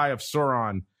what our Eye of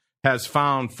Sauron has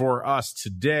found for us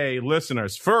today.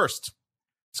 Listeners, first,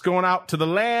 it's going out to the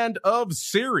land of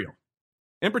cereal.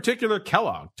 In particular,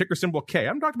 Kellogg, ticker symbol K. I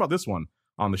haven't talked about this one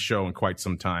on the show in quite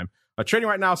some time. Trading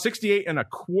right now, 68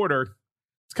 1/4.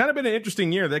 It's kind of been an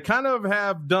interesting year. They kind of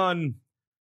have done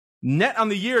net on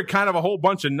the year kind of a whole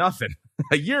bunch of nothing.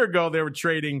 A year ago, they were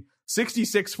trading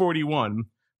 66.41.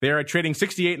 They are trading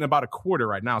 68 1/4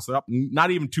 right now. So up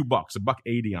not even $2,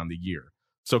 $1.80 on the year.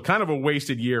 So kind of a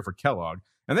wasted year for Kellogg.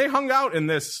 And they hung out in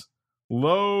this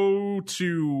low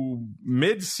to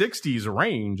mid 60s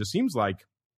range, it seems like,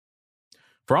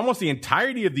 for almost the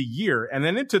entirety of the year. And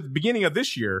then into the beginning of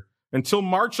this year until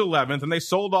March 11th. And they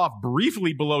sold off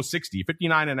briefly below 60.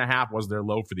 59.5 was their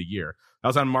low for the year. That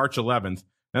was on March 11th.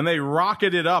 And they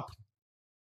rocketed up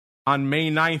on May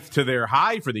 9th to their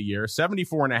high for the year,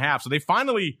 74.5. So they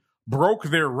finally broke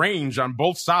their range on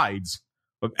both sides,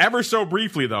 but ever so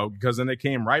briefly, though, because then they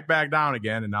came right back down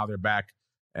again, and now they're back.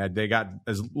 And they got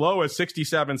as low as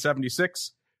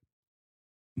 67.76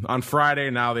 on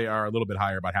Friday. Now they are a little bit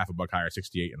higher, about $0.50 higher,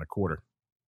 68 1/4.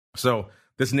 So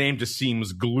this name just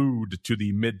seems glued to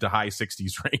the mid to high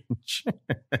 60s range.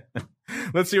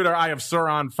 Let's see what our Eye of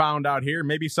Sauron found out here.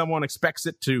 Maybe someone expects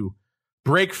it to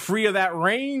break free of that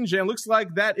range, and it looks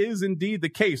like that is indeed the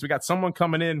case. We got someone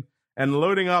coming in and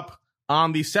loading up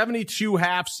on the 72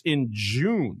 halves in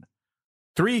June.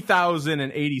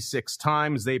 3,086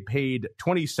 times. They paid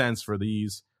 20 cents for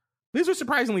these. These are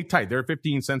surprisingly tight. They're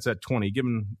 15 cents at 20,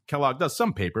 given Kellogg does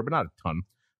some paper, but not a ton.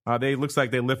 Looks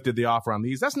like they lifted the offer on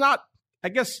these. That's not, I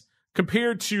guess,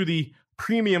 compared to the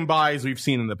premium buys we've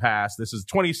seen in the past. This is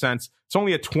 20 cents. It's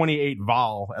only a 28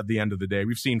 vol at the end of the day.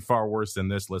 We've seen far worse than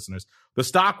this, listeners. The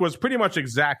stock was pretty much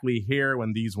exactly here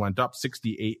when these went up,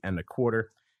 68 1/4.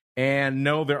 And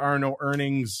no, there are no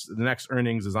earnings. The next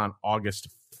earnings is on August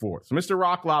 4th. So Mr.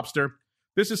 Rock Lobster,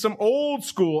 this is some old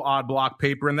school odd block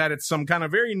paper in that it's some kind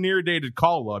of very near dated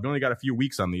call love. You only got a few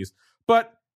weeks on these.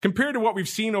 But compared to what we've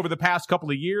seen over the past couple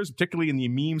of years, particularly in the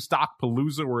meme stock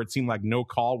palooza, where it seemed like no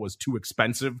call was too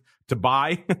expensive to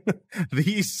buy,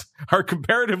 these are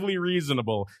comparatively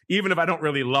reasonable, even if I don't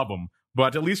really love them.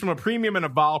 But at least from a premium and a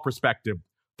vol perspective,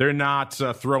 they're not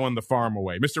throwing the farm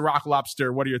away. Mr. Rock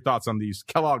Lobster, what are your thoughts on these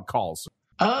Kellogg calls?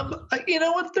 You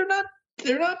know what? They're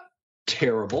not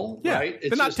terrible, yeah, right?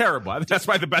 They're not terrible. That's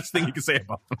why the best thing you can say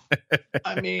about them.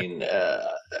 I mean,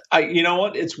 you know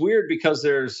what? It's weird because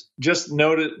there's just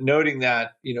noting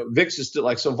that, VIX is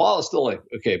still so vol is still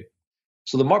okay.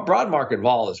 So the broad market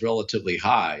vol is relatively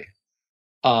high.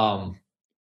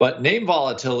 But name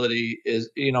volatility is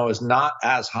not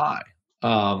as high.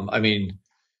 I mean,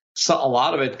 a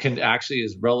lot of it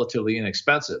is relatively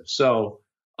inexpensive. So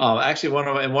actually,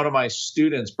 one of my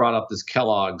students brought up this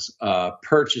Kellogg's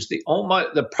purchase.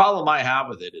 The problem I have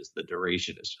with it is the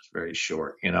duration is just very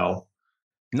short.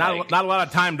 Not a lot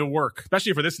of time to work,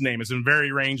 especially for this name. It's been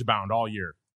very range bound all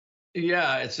year.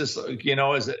 Yeah, it's just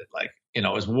is it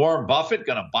is Warren Buffett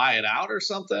going to buy it out or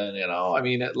something? I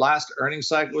mean, at last earnings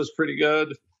cycle was pretty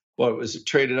good. Well, it was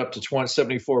traded up to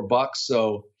 $74.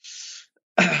 So.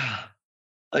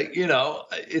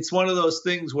 It's one of those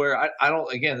things where I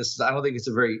don't think it's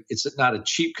not a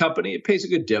cheap company. It pays a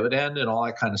good dividend and all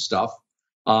that kind of stuff.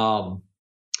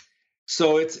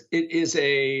 So it is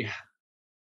I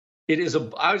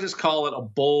would just call it a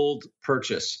bold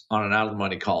purchase on an out of the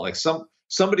money call. Like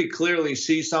somebody clearly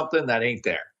sees something that ain't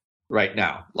there right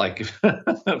now, like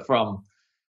from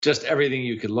just everything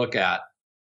you could look at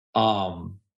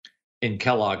in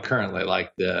Kellogg currently,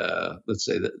 like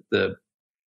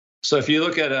so if you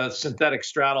look at a synthetic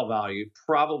straddle value,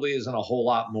 probably isn't a whole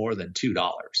lot more than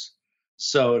 $2.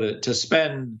 So to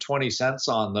spend 20 cents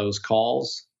on those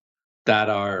calls that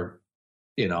are,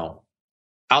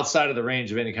 outside of the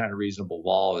range of any kind of reasonable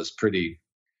vol is pretty.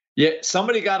 Yeah,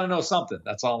 somebody got to know something.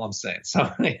 That's all I'm saying.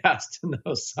 Somebody has to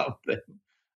know something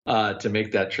to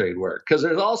make that trade work. Because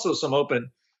there's also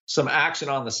some action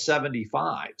on the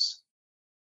 75s,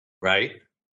 right?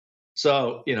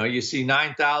 So, you see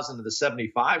 9,000 of the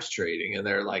 75s trading, and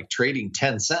they're like trading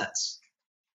 10 cents.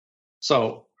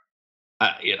 So,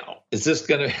 is this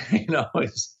going to,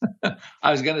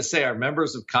 I was going to say, are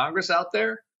members of Congress out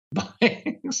there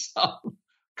buying some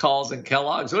calls and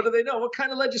Kellogg's? What do they know? What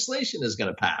kind of legislation is going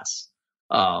to pass?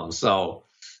 So,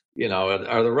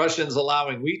 are the Russians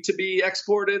allowing wheat to be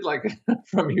exported like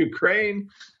from Ukraine?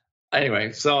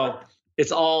 Anyway, so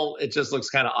it just looks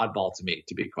kind of oddball to me,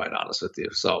 to be quite honest with you.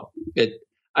 So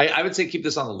I would say keep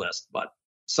this on the list, but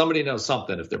somebody knows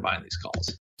something if they're buying these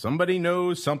calls. Somebody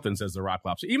knows something, says the Rock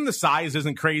Lobster. Even the size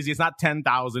isn't crazy. It's not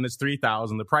 10,000, it's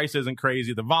 3,000. The price isn't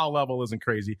crazy. The vol level isn't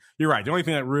crazy. You're right. The only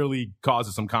thing that really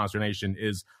causes some consternation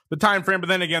is the time frame. But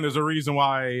then again, there's a reason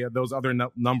why those other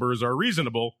numbers are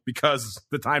reasonable, because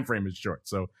the time frame is short.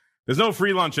 So there's no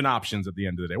free lunch and options at the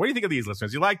end of the day. What do you think of these,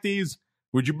 listeners? You like these?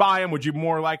 Would you buy them? Would you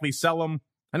more likely sell them?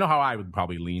 I know how I would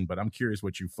probably lean, but I'm curious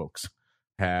what you folks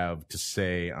have to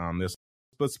say on this.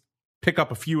 Let's pick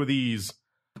up a few of these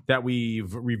that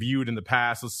we've reviewed in the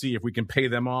past. Let's see if we can pay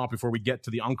them off before we get to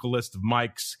the uncle list of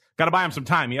Mike's. Got to buy him some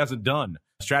time. He hasn't done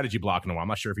a strategy block in a while. I'm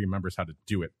not sure if he remembers how to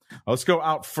do it. Let's go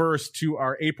out first to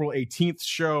our April 18th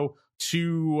show,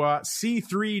 to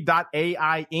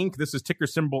C3.AI Inc. This is ticker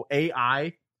symbol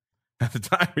AI. At the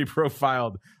time, we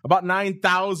profiled about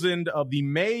 9,000 of the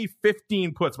May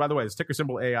 15 puts. By the way, this ticker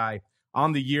symbol AI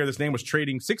on the year. This name was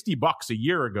trading $60 a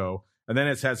year ago, and then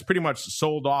it has pretty much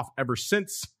sold off ever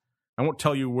since. I won't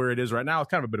tell you where it is right now. It's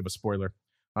kind of a bit of a spoiler.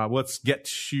 Let's get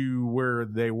to where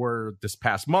they were this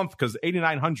past month, because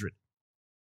 8,900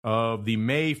 of the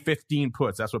May 15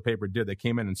 puts, that's what paper did. They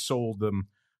came in and sold them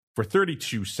for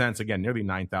 32 cents. Again, nearly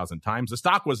 9,000 times. The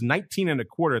stock was 19 and a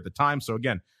quarter at the time. So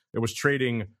again, it was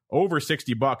trading over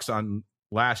 $60 on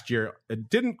last year. It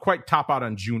didn't quite top out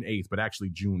on June 8th, but actually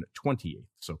June 28th.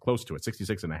 So close to it.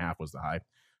 66 and a half was the high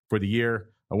for the year.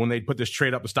 When they put this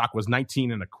trade up, the stock was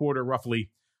 19 and a quarter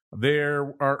roughly.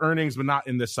 There are earnings, but not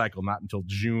in this cycle, not until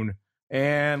June.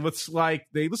 And looks like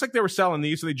they were selling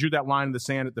these, so they drew that line in the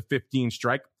sand at the 15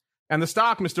 strike. And the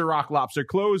stock, Mr. Rock Lobster,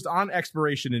 closed on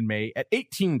expiration in May at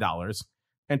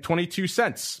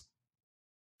 $18.22.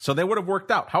 So they would have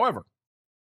worked out. However,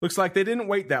 looks like they didn't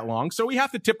wait that long. So we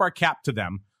have to tip our cap to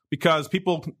them, because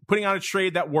people putting on a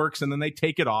trade that works and then they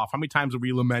take it off. How many times have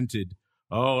we lamented,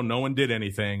 oh, no one did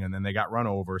anything, and then they got run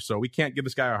over? So we can't give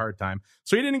this guy a hard time.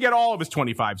 So he didn't get all of his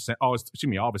 25 cents. All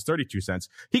of his 32 cents.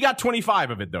 He got 25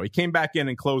 of it, though. He came back in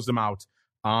and closed them out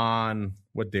on,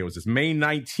 what day was this? May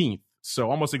 19th. So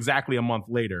almost exactly a month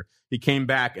later, he came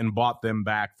back and bought them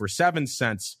back for 7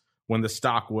 cents when the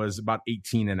stock was about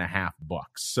 18 and a half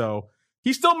bucks. So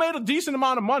he still made a decent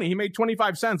amount of money. He made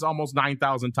 25 cents almost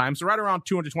 9,000 times, so right around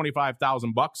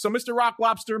 225,000 bucks. So Mr. Rock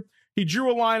Lobster, he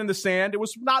drew a line in the sand. It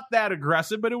was not that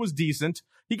aggressive, but it was decent.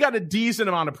 He got a decent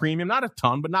amount of premium, not a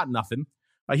ton, but not nothing.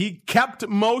 He kept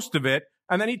most of it,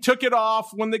 and then he took it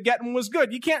off when the getting was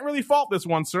good. You can't really fault this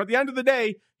one, sir. At the end of the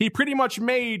day, he pretty much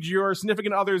made your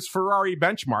significant other's Ferrari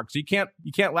benchmark, so you can't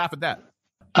laugh at that.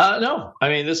 No, I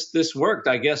mean this worked.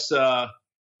 I guess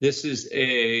this is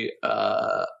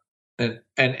an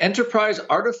enterprise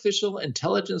artificial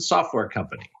intelligence software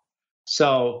company.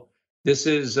 So this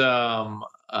is kind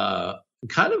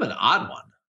of an odd one.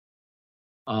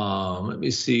 Let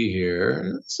me see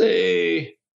here. Let's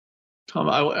say, Tom,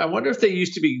 I wonder if they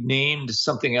used to be named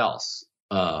something else.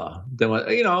 Than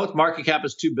what, market cap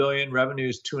is $2 billion, revenue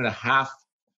is $2.5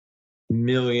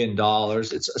 million.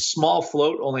 It's a small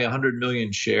float, only 100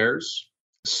 million shares.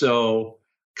 So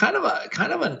kind of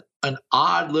an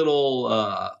odd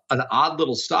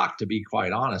little stock, to be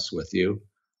quite honest with you.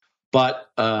 But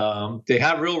they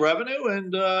have real revenue,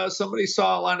 and somebody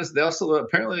saw a line. They also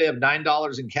apparently have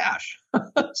 $9 in cash.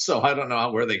 So I don't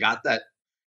know where they got that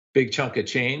big chunk of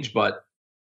change, but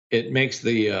it makes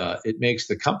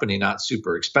the company not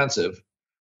super expensive.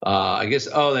 I guess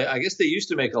they used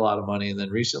to make a lot of money, and then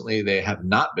recently they have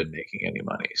not been making any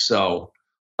money. So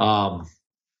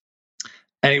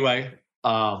anyway.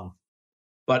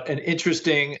 But an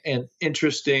interesting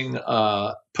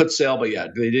put sale. But yeah,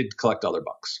 they did collect other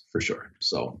bucks for sure.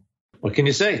 So what can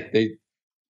you say?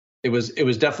 It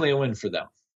was definitely a win for them.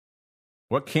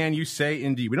 What can you say?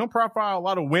 Indeed, we don't profile a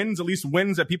lot of wins, at least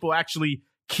wins that people actually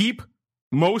keep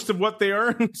most of what they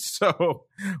earn. So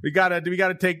we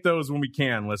gotta take those when we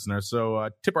can, listeners. So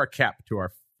tip our cap to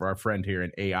our friend here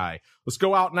in AI. Let's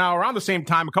go out now around the same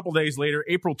time, a couple days later,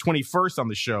 April 21st on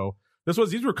the show.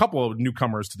 These were a couple of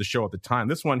newcomers to the show at the time.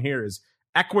 This one here is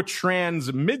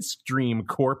Equitrans Midstream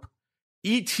Corp.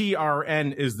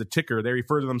 ETRN is the ticker. They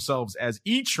refer to themselves as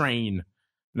ETRN,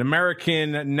 an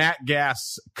American nat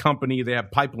gas company. They have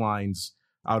pipelines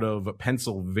out of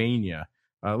Pennsylvania.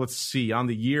 Let's see. On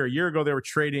the year, a year ago, they were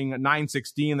trading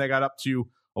 $9.16. They got up to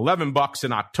 $11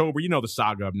 in October. You know the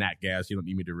saga of nat gas. You don't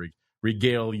need me to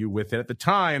regale you with it. At the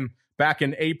time, back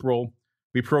in April,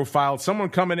 we profiled someone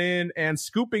coming in and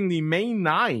scooping the main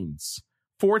nines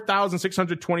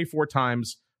 4,624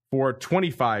 times for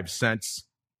 25 cents.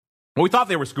 Well, we thought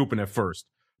they were scooping it first,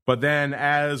 but then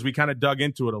as we kind of dug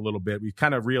into it a little bit, we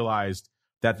kind of realized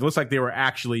that it looks like they were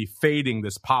actually fading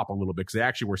this pop a little bit because they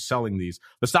actually were selling these.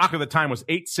 The stock at the time was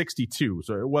 $8.62,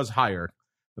 so it was higher.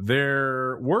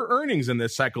 There were earnings in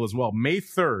this cycle as well, May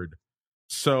 3rd.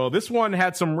 So this one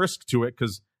had some risk to it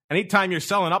because anytime you're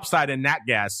selling upside in nat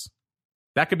gas,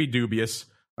 that could be dubious.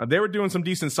 They were doing some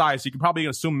decent size, so you can probably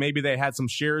assume maybe they had some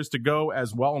shares to go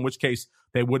as well, in which case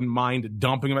they wouldn't mind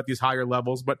dumping them at these higher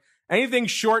levels. But anything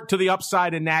short to the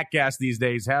upside in nat gas these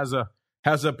days has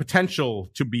a potential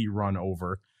to be run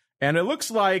over. And it looks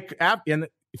like, and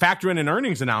factor in an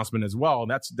earnings announcement as well,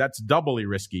 that's doubly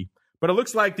risky. But it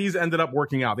looks like these ended up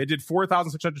working out. They did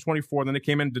 4,624, then they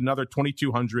came in to another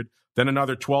 2,200, then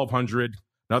another 1,200,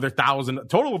 another 1,000, a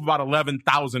total of about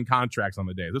 11,000 contracts on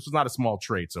the day. This was not a small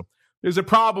trade. So there's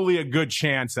probably a good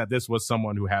chance that this was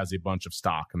someone who has a bunch of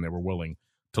stock and they were willing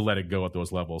to let it go at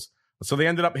those levels. So they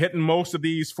ended up hitting most of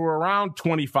these for around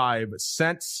 25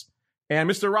 cents. And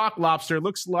Mr. Rock Lobster,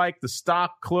 looks like the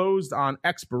stock closed on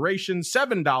expiration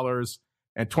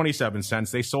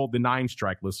 $7.27. They sold the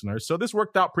 9-strike listeners. So this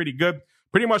worked out pretty good.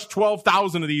 Pretty much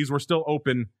 12,000 of these were still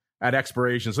open at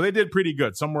expiration. So they did pretty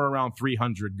good. Somewhere around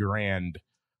 $300,000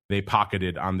 they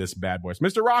pocketed on this bad boy. So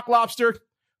Mr. Rock Lobster,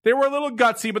 they were a little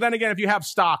gutsy, but then again, if you have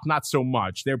stock, not so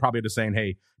much. They're probably just saying,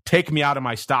 hey, take me out of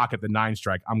my stock at the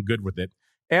 9-strike. I'm good with it.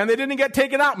 And they didn't get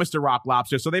taken out, Mr. Rock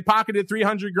Lobster. So they pocketed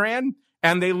 $300,000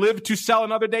 and they lived to sell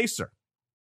another day, sir.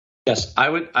 Yes, I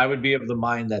would be of the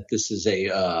mind that this is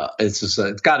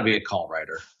it's got to be a call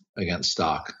rider against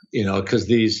stock, because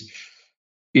these,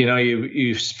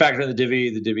 you factor in the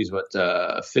divvy. The divvy's what,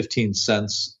 15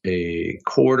 cents a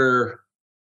quarter,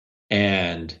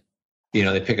 and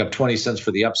they pick up 20 cents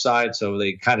for the upside, so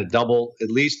they kind of double,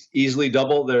 at least easily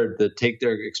double the take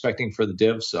they're expecting for the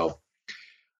div. So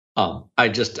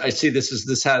I see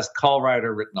this has call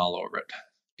rider written all over it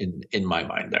in my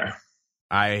mind there.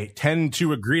 I tend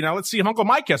to agree. Now let's see if Uncle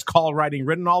Mike has call writing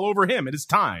written all over him. It is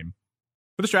time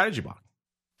for the strategy block.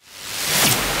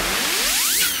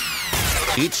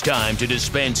 It's time to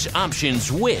dispense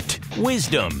options, wit,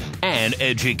 wisdom, and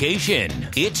education.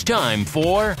 It's time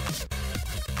for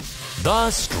the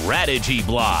strategy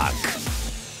block.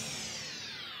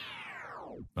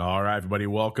 All right, everybody,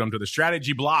 welcome to the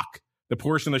strategy block, the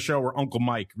portion of the show where Uncle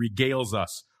Mike regales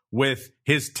us with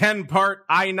his 10-part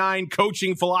I-9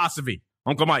 coaching philosophy.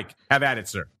 Uncle Mike, have at it,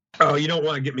 sir. Oh, you don't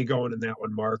want to get me going in that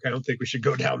one, Mark. I don't think we should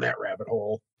go down that rabbit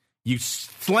hole. You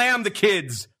slam the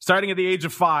kids starting at the age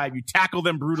of 5. You tackle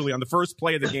them brutally on the first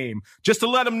play of the game just to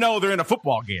let them know they're in a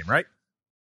football game, right?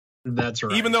 That's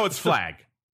right. Even though it's flag.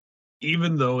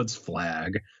 Even though it's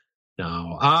flag.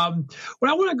 No.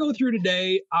 What I want to go through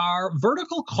today are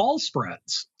vertical call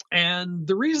spreads. And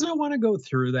the reason I want to go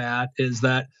through that is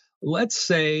that let's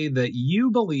say that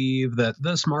you believe that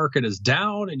this market is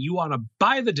down and you want to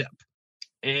buy the dip.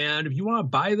 And if you want to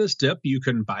buy this dip, you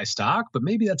can buy stock, but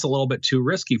maybe that's a little bit too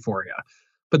risky for you.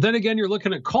 But then again, you're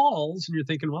looking at calls and you're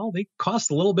thinking, well, they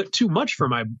cost a little bit too much for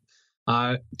my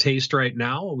taste right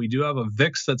now. We do have a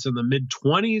VIX that's in the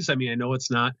mid-20s. I mean, I know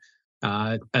it's not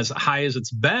as high as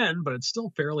it's been, but it's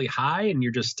still fairly high. And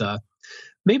you're just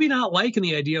maybe not liking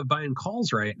the idea of buying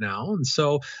calls right now. And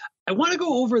so I want to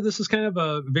go over, this is kind of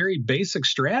a very basic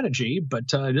strategy,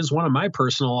 but it is one of my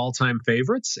personal all-time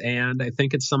favorites. And I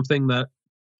think it's something that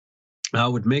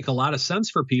would make a lot of sense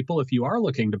for people if you are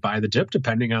looking to buy the dip,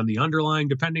 depending on the underlying,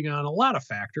 depending on a lot of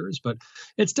factors, but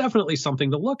it's definitely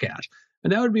something to look at.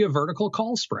 And that would be a vertical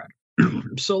call spread.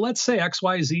 So let's say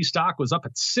XYZ stock was up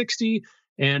at 60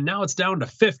 and now it's down to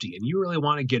 50, and you really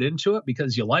want to get into it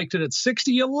because you liked it at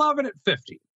 60, you love it at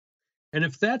 50. And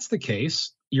if that's the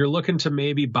case, you're looking to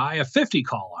maybe buy a 50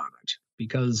 call on it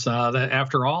because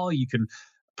after all, you can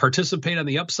participate on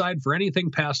the upside for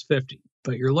anything past 50.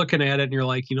 But you're looking at it and you're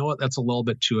like, you know what, that's a little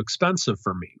bit too expensive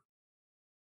for me.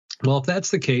 Well, if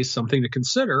that's the case, something to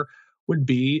consider would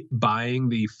be buying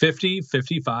the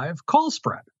 50-55 call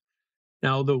spread.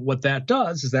 Now, what that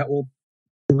does is that will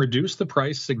reduce the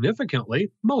price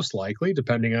significantly, most likely,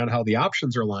 depending on how the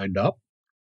options are lined up.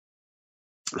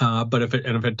 But if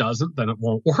it doesn't, then it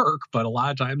won't work. But a lot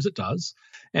of times it does.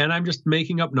 And I'm just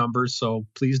making up numbers, so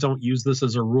please don't use this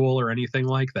as a rule or anything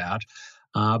like that.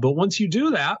 But once you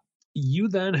do that, you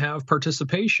then have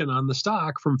participation on the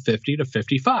stock from 50 to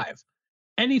 55.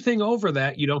 Anything over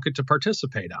that, you don't get to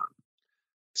participate on.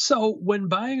 So when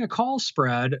buying a call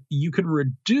spread, you can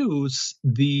reduce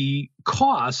the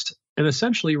cost and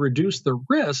essentially reduce the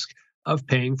risk of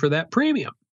paying for that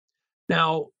premium.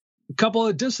 Now, a couple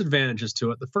of disadvantages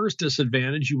to it. The first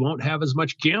disadvantage, you won't have as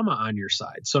much gamma on your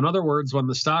side. So in other words, when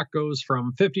the stock goes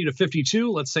from 50 to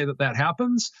 52, let's say that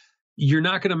happens, you're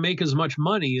not going to make as much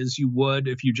money as you would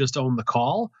if you just own the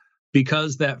call,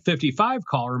 because that 55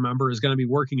 call, remember, is going to be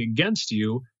working against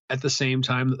you at the same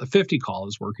time that the 50 call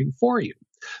is working for you.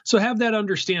 So have that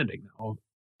understanding. Now,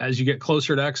 as you get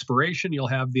closer to expiration, you'll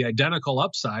have the identical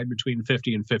upside between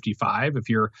 50 and 55 if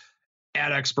you're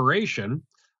at expiration,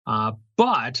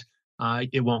 but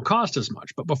it won't cost as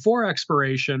much. But before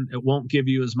expiration, it won't give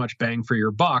you as much bang for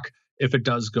your buck if it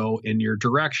does go in your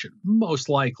direction, most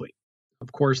likely.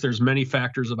 Of course, there's many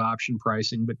factors of option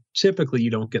pricing, but typically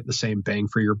you don't get the same bang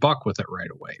for your buck with it right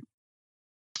away.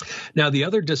 Now, the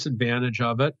other disadvantage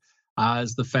of it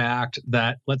is the fact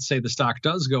that, let's say the stock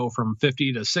does go from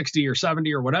 50 to 60 or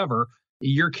 70 or whatever,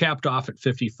 you're capped off at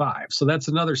 55. So that's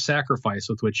another sacrifice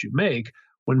with which you make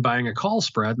when buying a call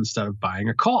spread instead of buying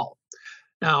a call.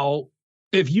 Now,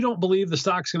 if you don't believe the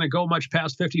stock's going to go much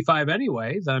past 55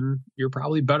 anyway, then you're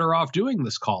probably better off doing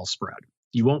this call spread.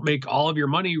 You won't make all of your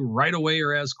money right away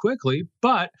or as quickly,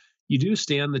 but you do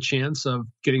stand the chance of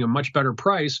getting a much better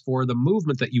price for the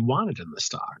movement that you wanted in the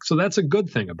stock. So that's a good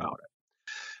thing about it.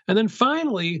 And then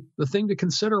finally, the thing to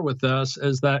consider with this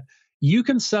is that you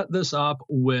can set this up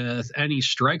with any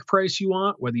strike price you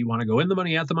want, whether you want to go in the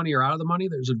money, at the money, or out of the money.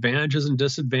 There's advantages and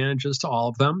disadvantages to all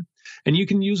of them. And you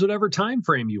can use whatever time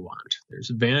frame you want.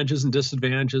 There's advantages and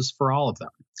disadvantages for all of them.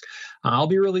 I'll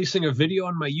be releasing a video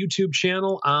on my YouTube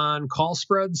channel on call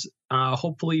spreads,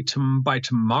 hopefully by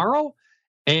tomorrow.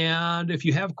 And if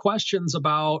you have questions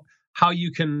about how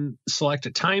you can select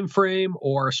a time frame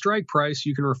or a strike price,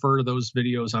 you can refer to those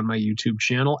videos on my YouTube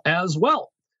channel as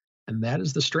well. And that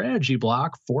is the strategy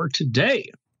block for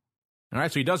today. All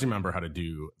right, so he does remember how to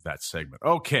do that segment.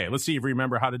 Okay, let's see if we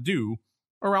remember how to do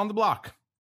Around the Block.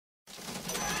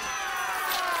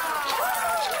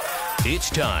 It's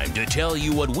time to tell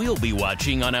you what we'll be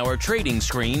watching on our trading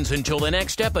screens until the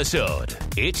next episode.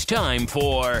 It's time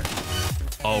for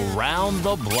Around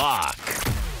the Block.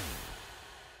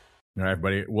 All right,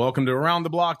 everybody, welcome to Around the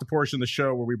Block, the portion of the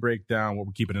show where we break down what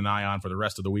we're keeping an eye on for the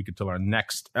rest of the week until our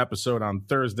next episode on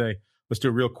Thursday. Let's do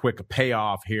a real quick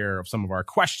payoff here of some of our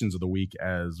questions of the week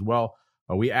as well.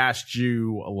 We asked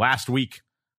you last week,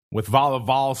 with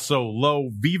vol so low,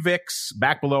 VVIX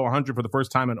back below 100 for the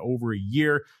first time in over a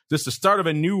year. Is this the start of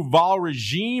a new vol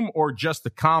regime or just the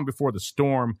calm before the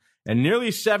storm? And nearly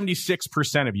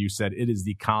 76% of you said it is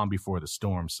the calm before the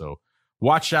storm. So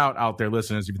watch out there,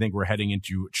 listeners, if you think we're heading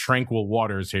into tranquil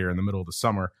waters here in the middle of the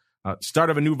summer. Start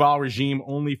of a new vol regime,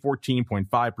 only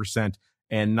 14.5%,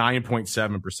 and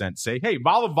 9.7% say, hey,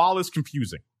 vol is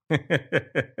confusing.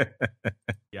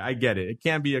 Yeah, I get it. It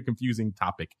can be a confusing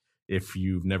topic if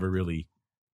you've never really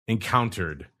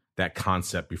encountered that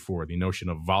concept before, the notion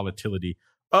of volatility.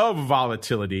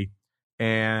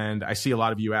 And I see a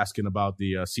lot of you asking about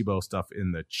the CBOE stuff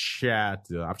in the chat.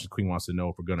 The Options Queen wants to know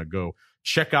if we're going to go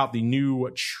check out the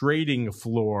new trading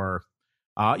floor.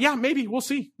 Yeah, maybe. We'll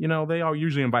see. You know, they all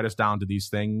usually invite us down to these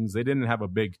things. They didn't have a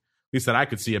big, at least that I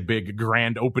could see, a big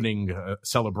grand opening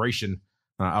celebration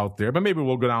out there. But maybe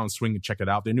we'll go down and swing and check it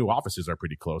out. Their new offices are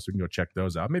pretty close. We can go check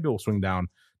those out. Maybe we'll swing down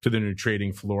to the new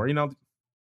trading floor. You know,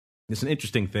 it's an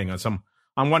interesting thing.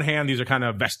 On one hand, these are kind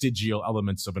of vestigial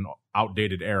elements of an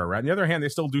outdated era, right? On the other hand, they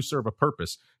still do serve a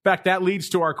purpose. In fact, that leads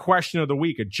to our question of the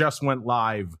week. It just went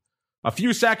live a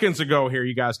few seconds ago here.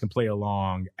 You guys can play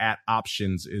along. At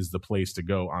Options is the place to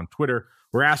go on Twitter.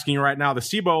 We're asking you right now, the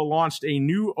CBOE launched a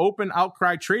new open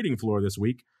outcry trading floor this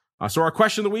week. So our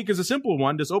question of the week is a simple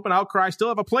one. Does open outcry still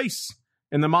have a place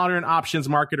in the modern options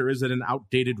market, or is it an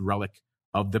outdated relic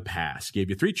of the past?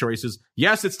 Gave you three choices.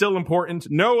 Yes, it's still important.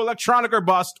 No, electronic or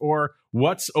bust. Or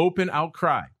what's open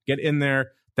outcry? Get in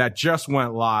there. That just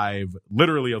went live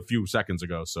literally a few seconds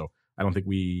ago. So I don't think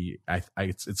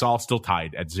it's all still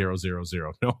tied at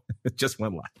 0-0-0. No, it just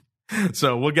went live.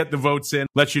 So we'll get the votes in,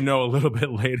 let you know a little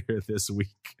bit later this week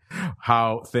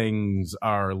how things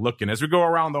are looking. As we go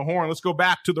around the horn, let's go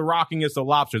back to the rockingest of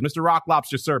lobsters. Mr. Rock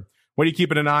Lobster, sir, what are you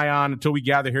keeping an eye on until we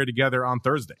gather here together on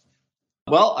Thursday?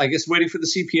 Well, I guess waiting for the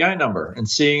CPI number and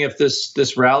seeing if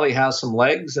this rally has some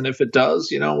legs, and if it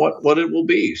does, you know, what it will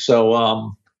be.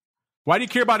 So why do you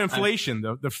care about inflation?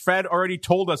 The Fed already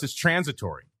told us it's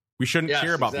transitory. We shouldn't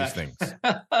care about these things.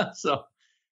 So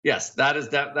yes,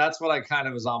 that's what I kind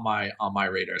of is on my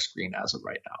radar screen as of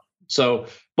right now. So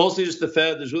mostly just the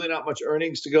Fed. There's really not much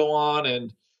earnings to go on,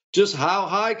 and just how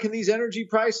high can these energy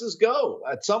prices go?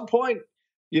 At some point,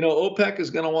 you know, OPEC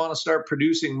is going to want to start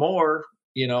producing more,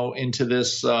 you know, into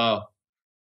this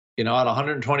at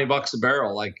 $120 a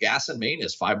barrel, like gas in Maine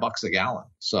is $5 a gallon.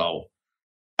 So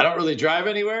I don't really drive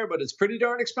anywhere, but it's pretty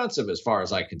darn expensive as far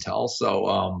as I can tell.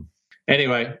 So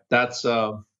anyway, that's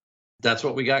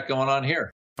what we got going on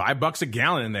here. $5 a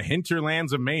gallon in the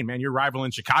hinterlands of Maine, man. You're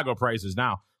rivaling Chicago prices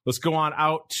now. Let's go on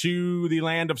out to the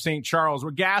land of St. Charles,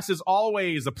 where gas is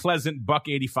always a pleasant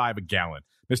 $1.85 a gallon.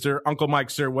 Mr. Uncle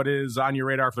Mike, sir, what is on your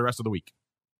radar for the rest of the week?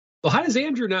 Well, how does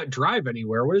Andrew not drive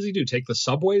anywhere? What does he do? Take the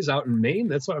subways out in Maine?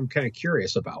 That's what I'm kind of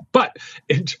curious about. But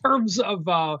in terms of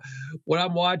what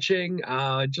I'm watching,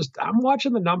 I'm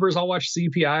watching the numbers. I'll watch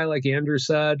CPI, like Andrew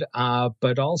said,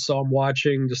 but also I'm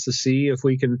watching just to see if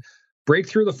we can break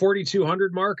through the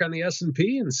 4,200 mark on the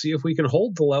S&P and see if we can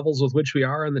hold the levels with which we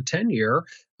are in the 10-year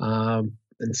and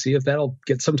see if that'll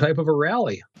get some type of a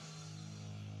rally.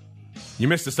 You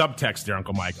missed the subtext there,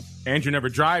 Uncle Mike. Andrew never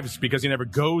drives because he never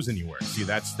goes anywhere. See,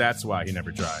 that's why he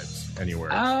never drives anywhere.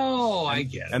 Oh, I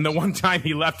get it. And the one time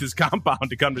he left his compound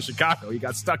to come to Chicago, he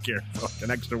got stuck here for like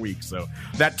an extra week. So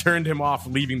that turned him off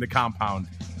leaving the compound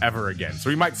ever again. So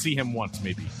we might see him once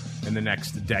maybe in the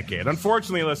next decade.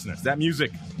 Unfortunately, listeners, that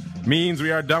music means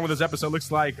we are done with this episode.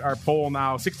 Looks like our poll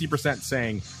now, 60%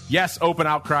 saying yes, open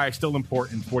outcry, still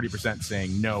important, 40%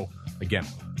 saying no. Again,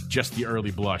 just the early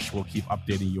blush. We'll keep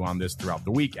updating you on this throughout the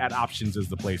week. At Options is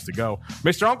the place to go.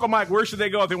 Mr. Uncle Mike, where should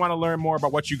they go if they want to learn more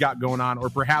about what you got going on,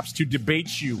 or perhaps to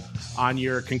debate you on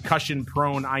your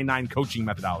concussion-prone I-9 coaching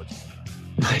methodology?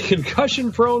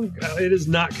 Concussion-prone? It is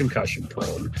not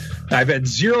concussion-prone. I've had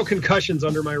 0 concussions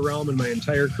under my realm in my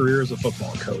entire career as a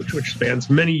football coach, which spans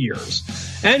many years.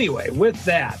 Anyway, with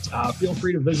that, feel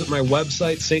free to visit my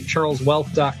website,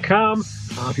 stcharleswealth.com.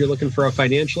 If you're looking for a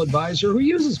financial advisor who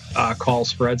uses call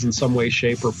spreads in some way,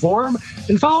 shape, or form,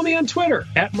 and follow me on Twitter,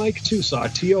 at Mike Tosaw,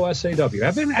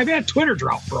 Tosaw. I've had Twitter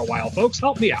drought for a while, folks.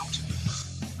 Help me out.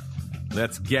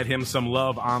 Let's get him some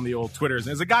love on the old Twitters.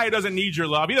 As a guy who doesn't need your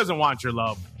love, he doesn't want your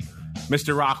love.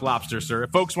 Mr. Rock Lobster, sir.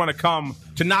 If folks want to come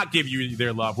to not give you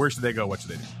their love, where should they go? What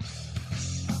should they do?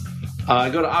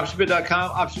 Go to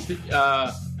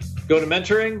optionbid.com. Go to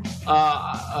mentoring,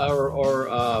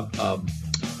 or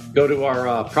go to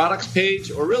our products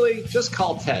page, or really just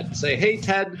call Ted. Say, hey,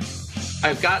 Ted,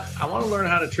 I want to learn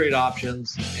how to trade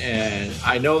options, and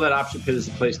I know that OptionPit is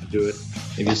the place to do it.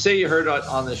 If you say you heard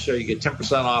on this show, you get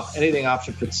 10% off anything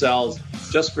OptionPit sells,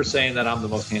 just for saying that I'm the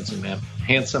most handsome man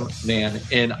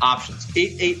in options.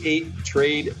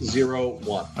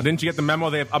 888-TRADE-01. Didn't you get the memo?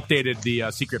 They have updated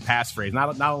the secret passphrase.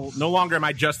 No longer am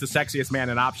I just the sexiest man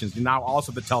in options. You now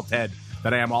also have to tell Ted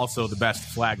that I am also the best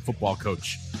flag football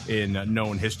coach in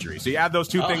known history. So you add those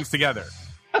two things together.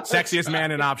 Sexiest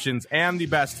man in options and the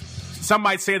best, some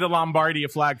might say the Lombardi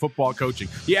of flag football coaching.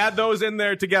 You add those in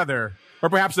there together, or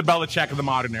perhaps the Belichick of the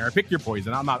modern era. Pick your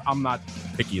poison. I'm not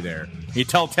picky there. You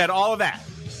tell Ted all of that,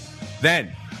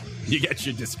 then you get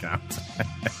your discount.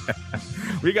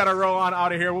 We got to roll on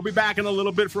out of here. We'll be back in a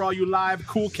little bit for all you live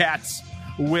cool cats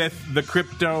with the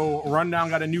crypto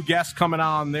rundown. Got a new guest coming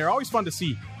on there. Always fun to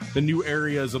see the new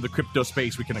areas of the crypto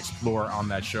space we can explore on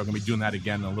that show. Going to be doing that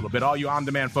again in a little bit. All you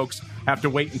on-demand folks have to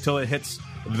wait until it hits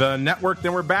the network.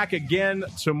 Then we're back again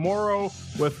tomorrow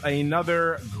with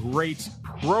another great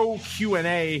pro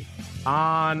Q&A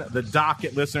on the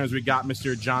docket. Listeners, we got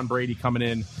Mr. John Brady coming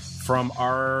in from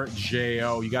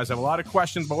RJO. You guys have a lot of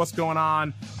questions about what's going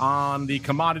on the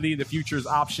commodity, the futures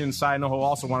options side. I know he'll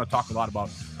also want to talk a lot about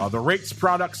the rates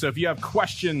products. So if you have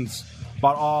questions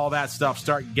about all that stuff,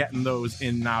 start getting those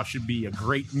in now. Should be a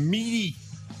great meaty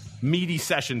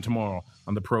session tomorrow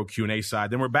on the pro Q&A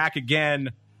side. Then we're back again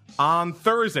on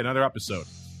Thursday, another episode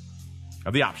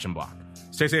of the Option Block.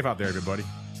 Stay safe out there, everybody.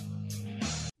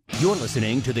 You're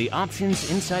listening to the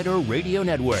Options Insider Radio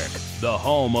Network, the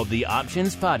home of the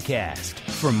Options Podcast.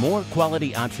 For more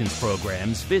quality options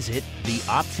programs, visit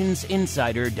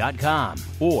theoptionsinsider.com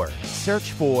or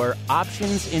search for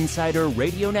Options Insider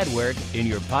Radio Network in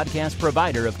your podcast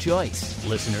provider of choice.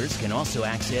 Listeners can also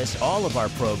access all of our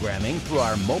programming through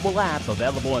our mobile app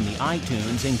available in the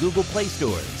iTunes and Google Play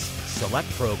stores. Select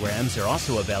programs are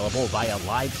also available via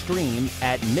live stream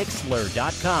at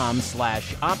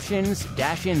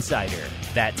mixlr.com/options-insider.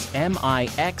 That's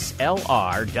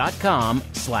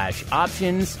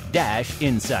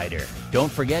mixlr.com/options-insider.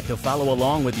 Don't forget to follow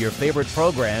along with your favorite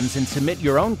programs and submit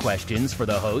your own questions for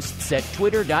the hosts at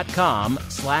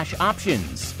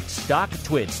twitter.com/options,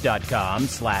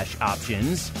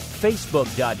 stocktwits.com/options,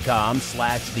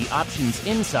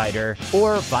 facebook.com/theoptionsinsider,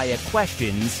 or via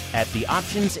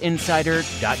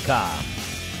questions@theoptionsinsider.com.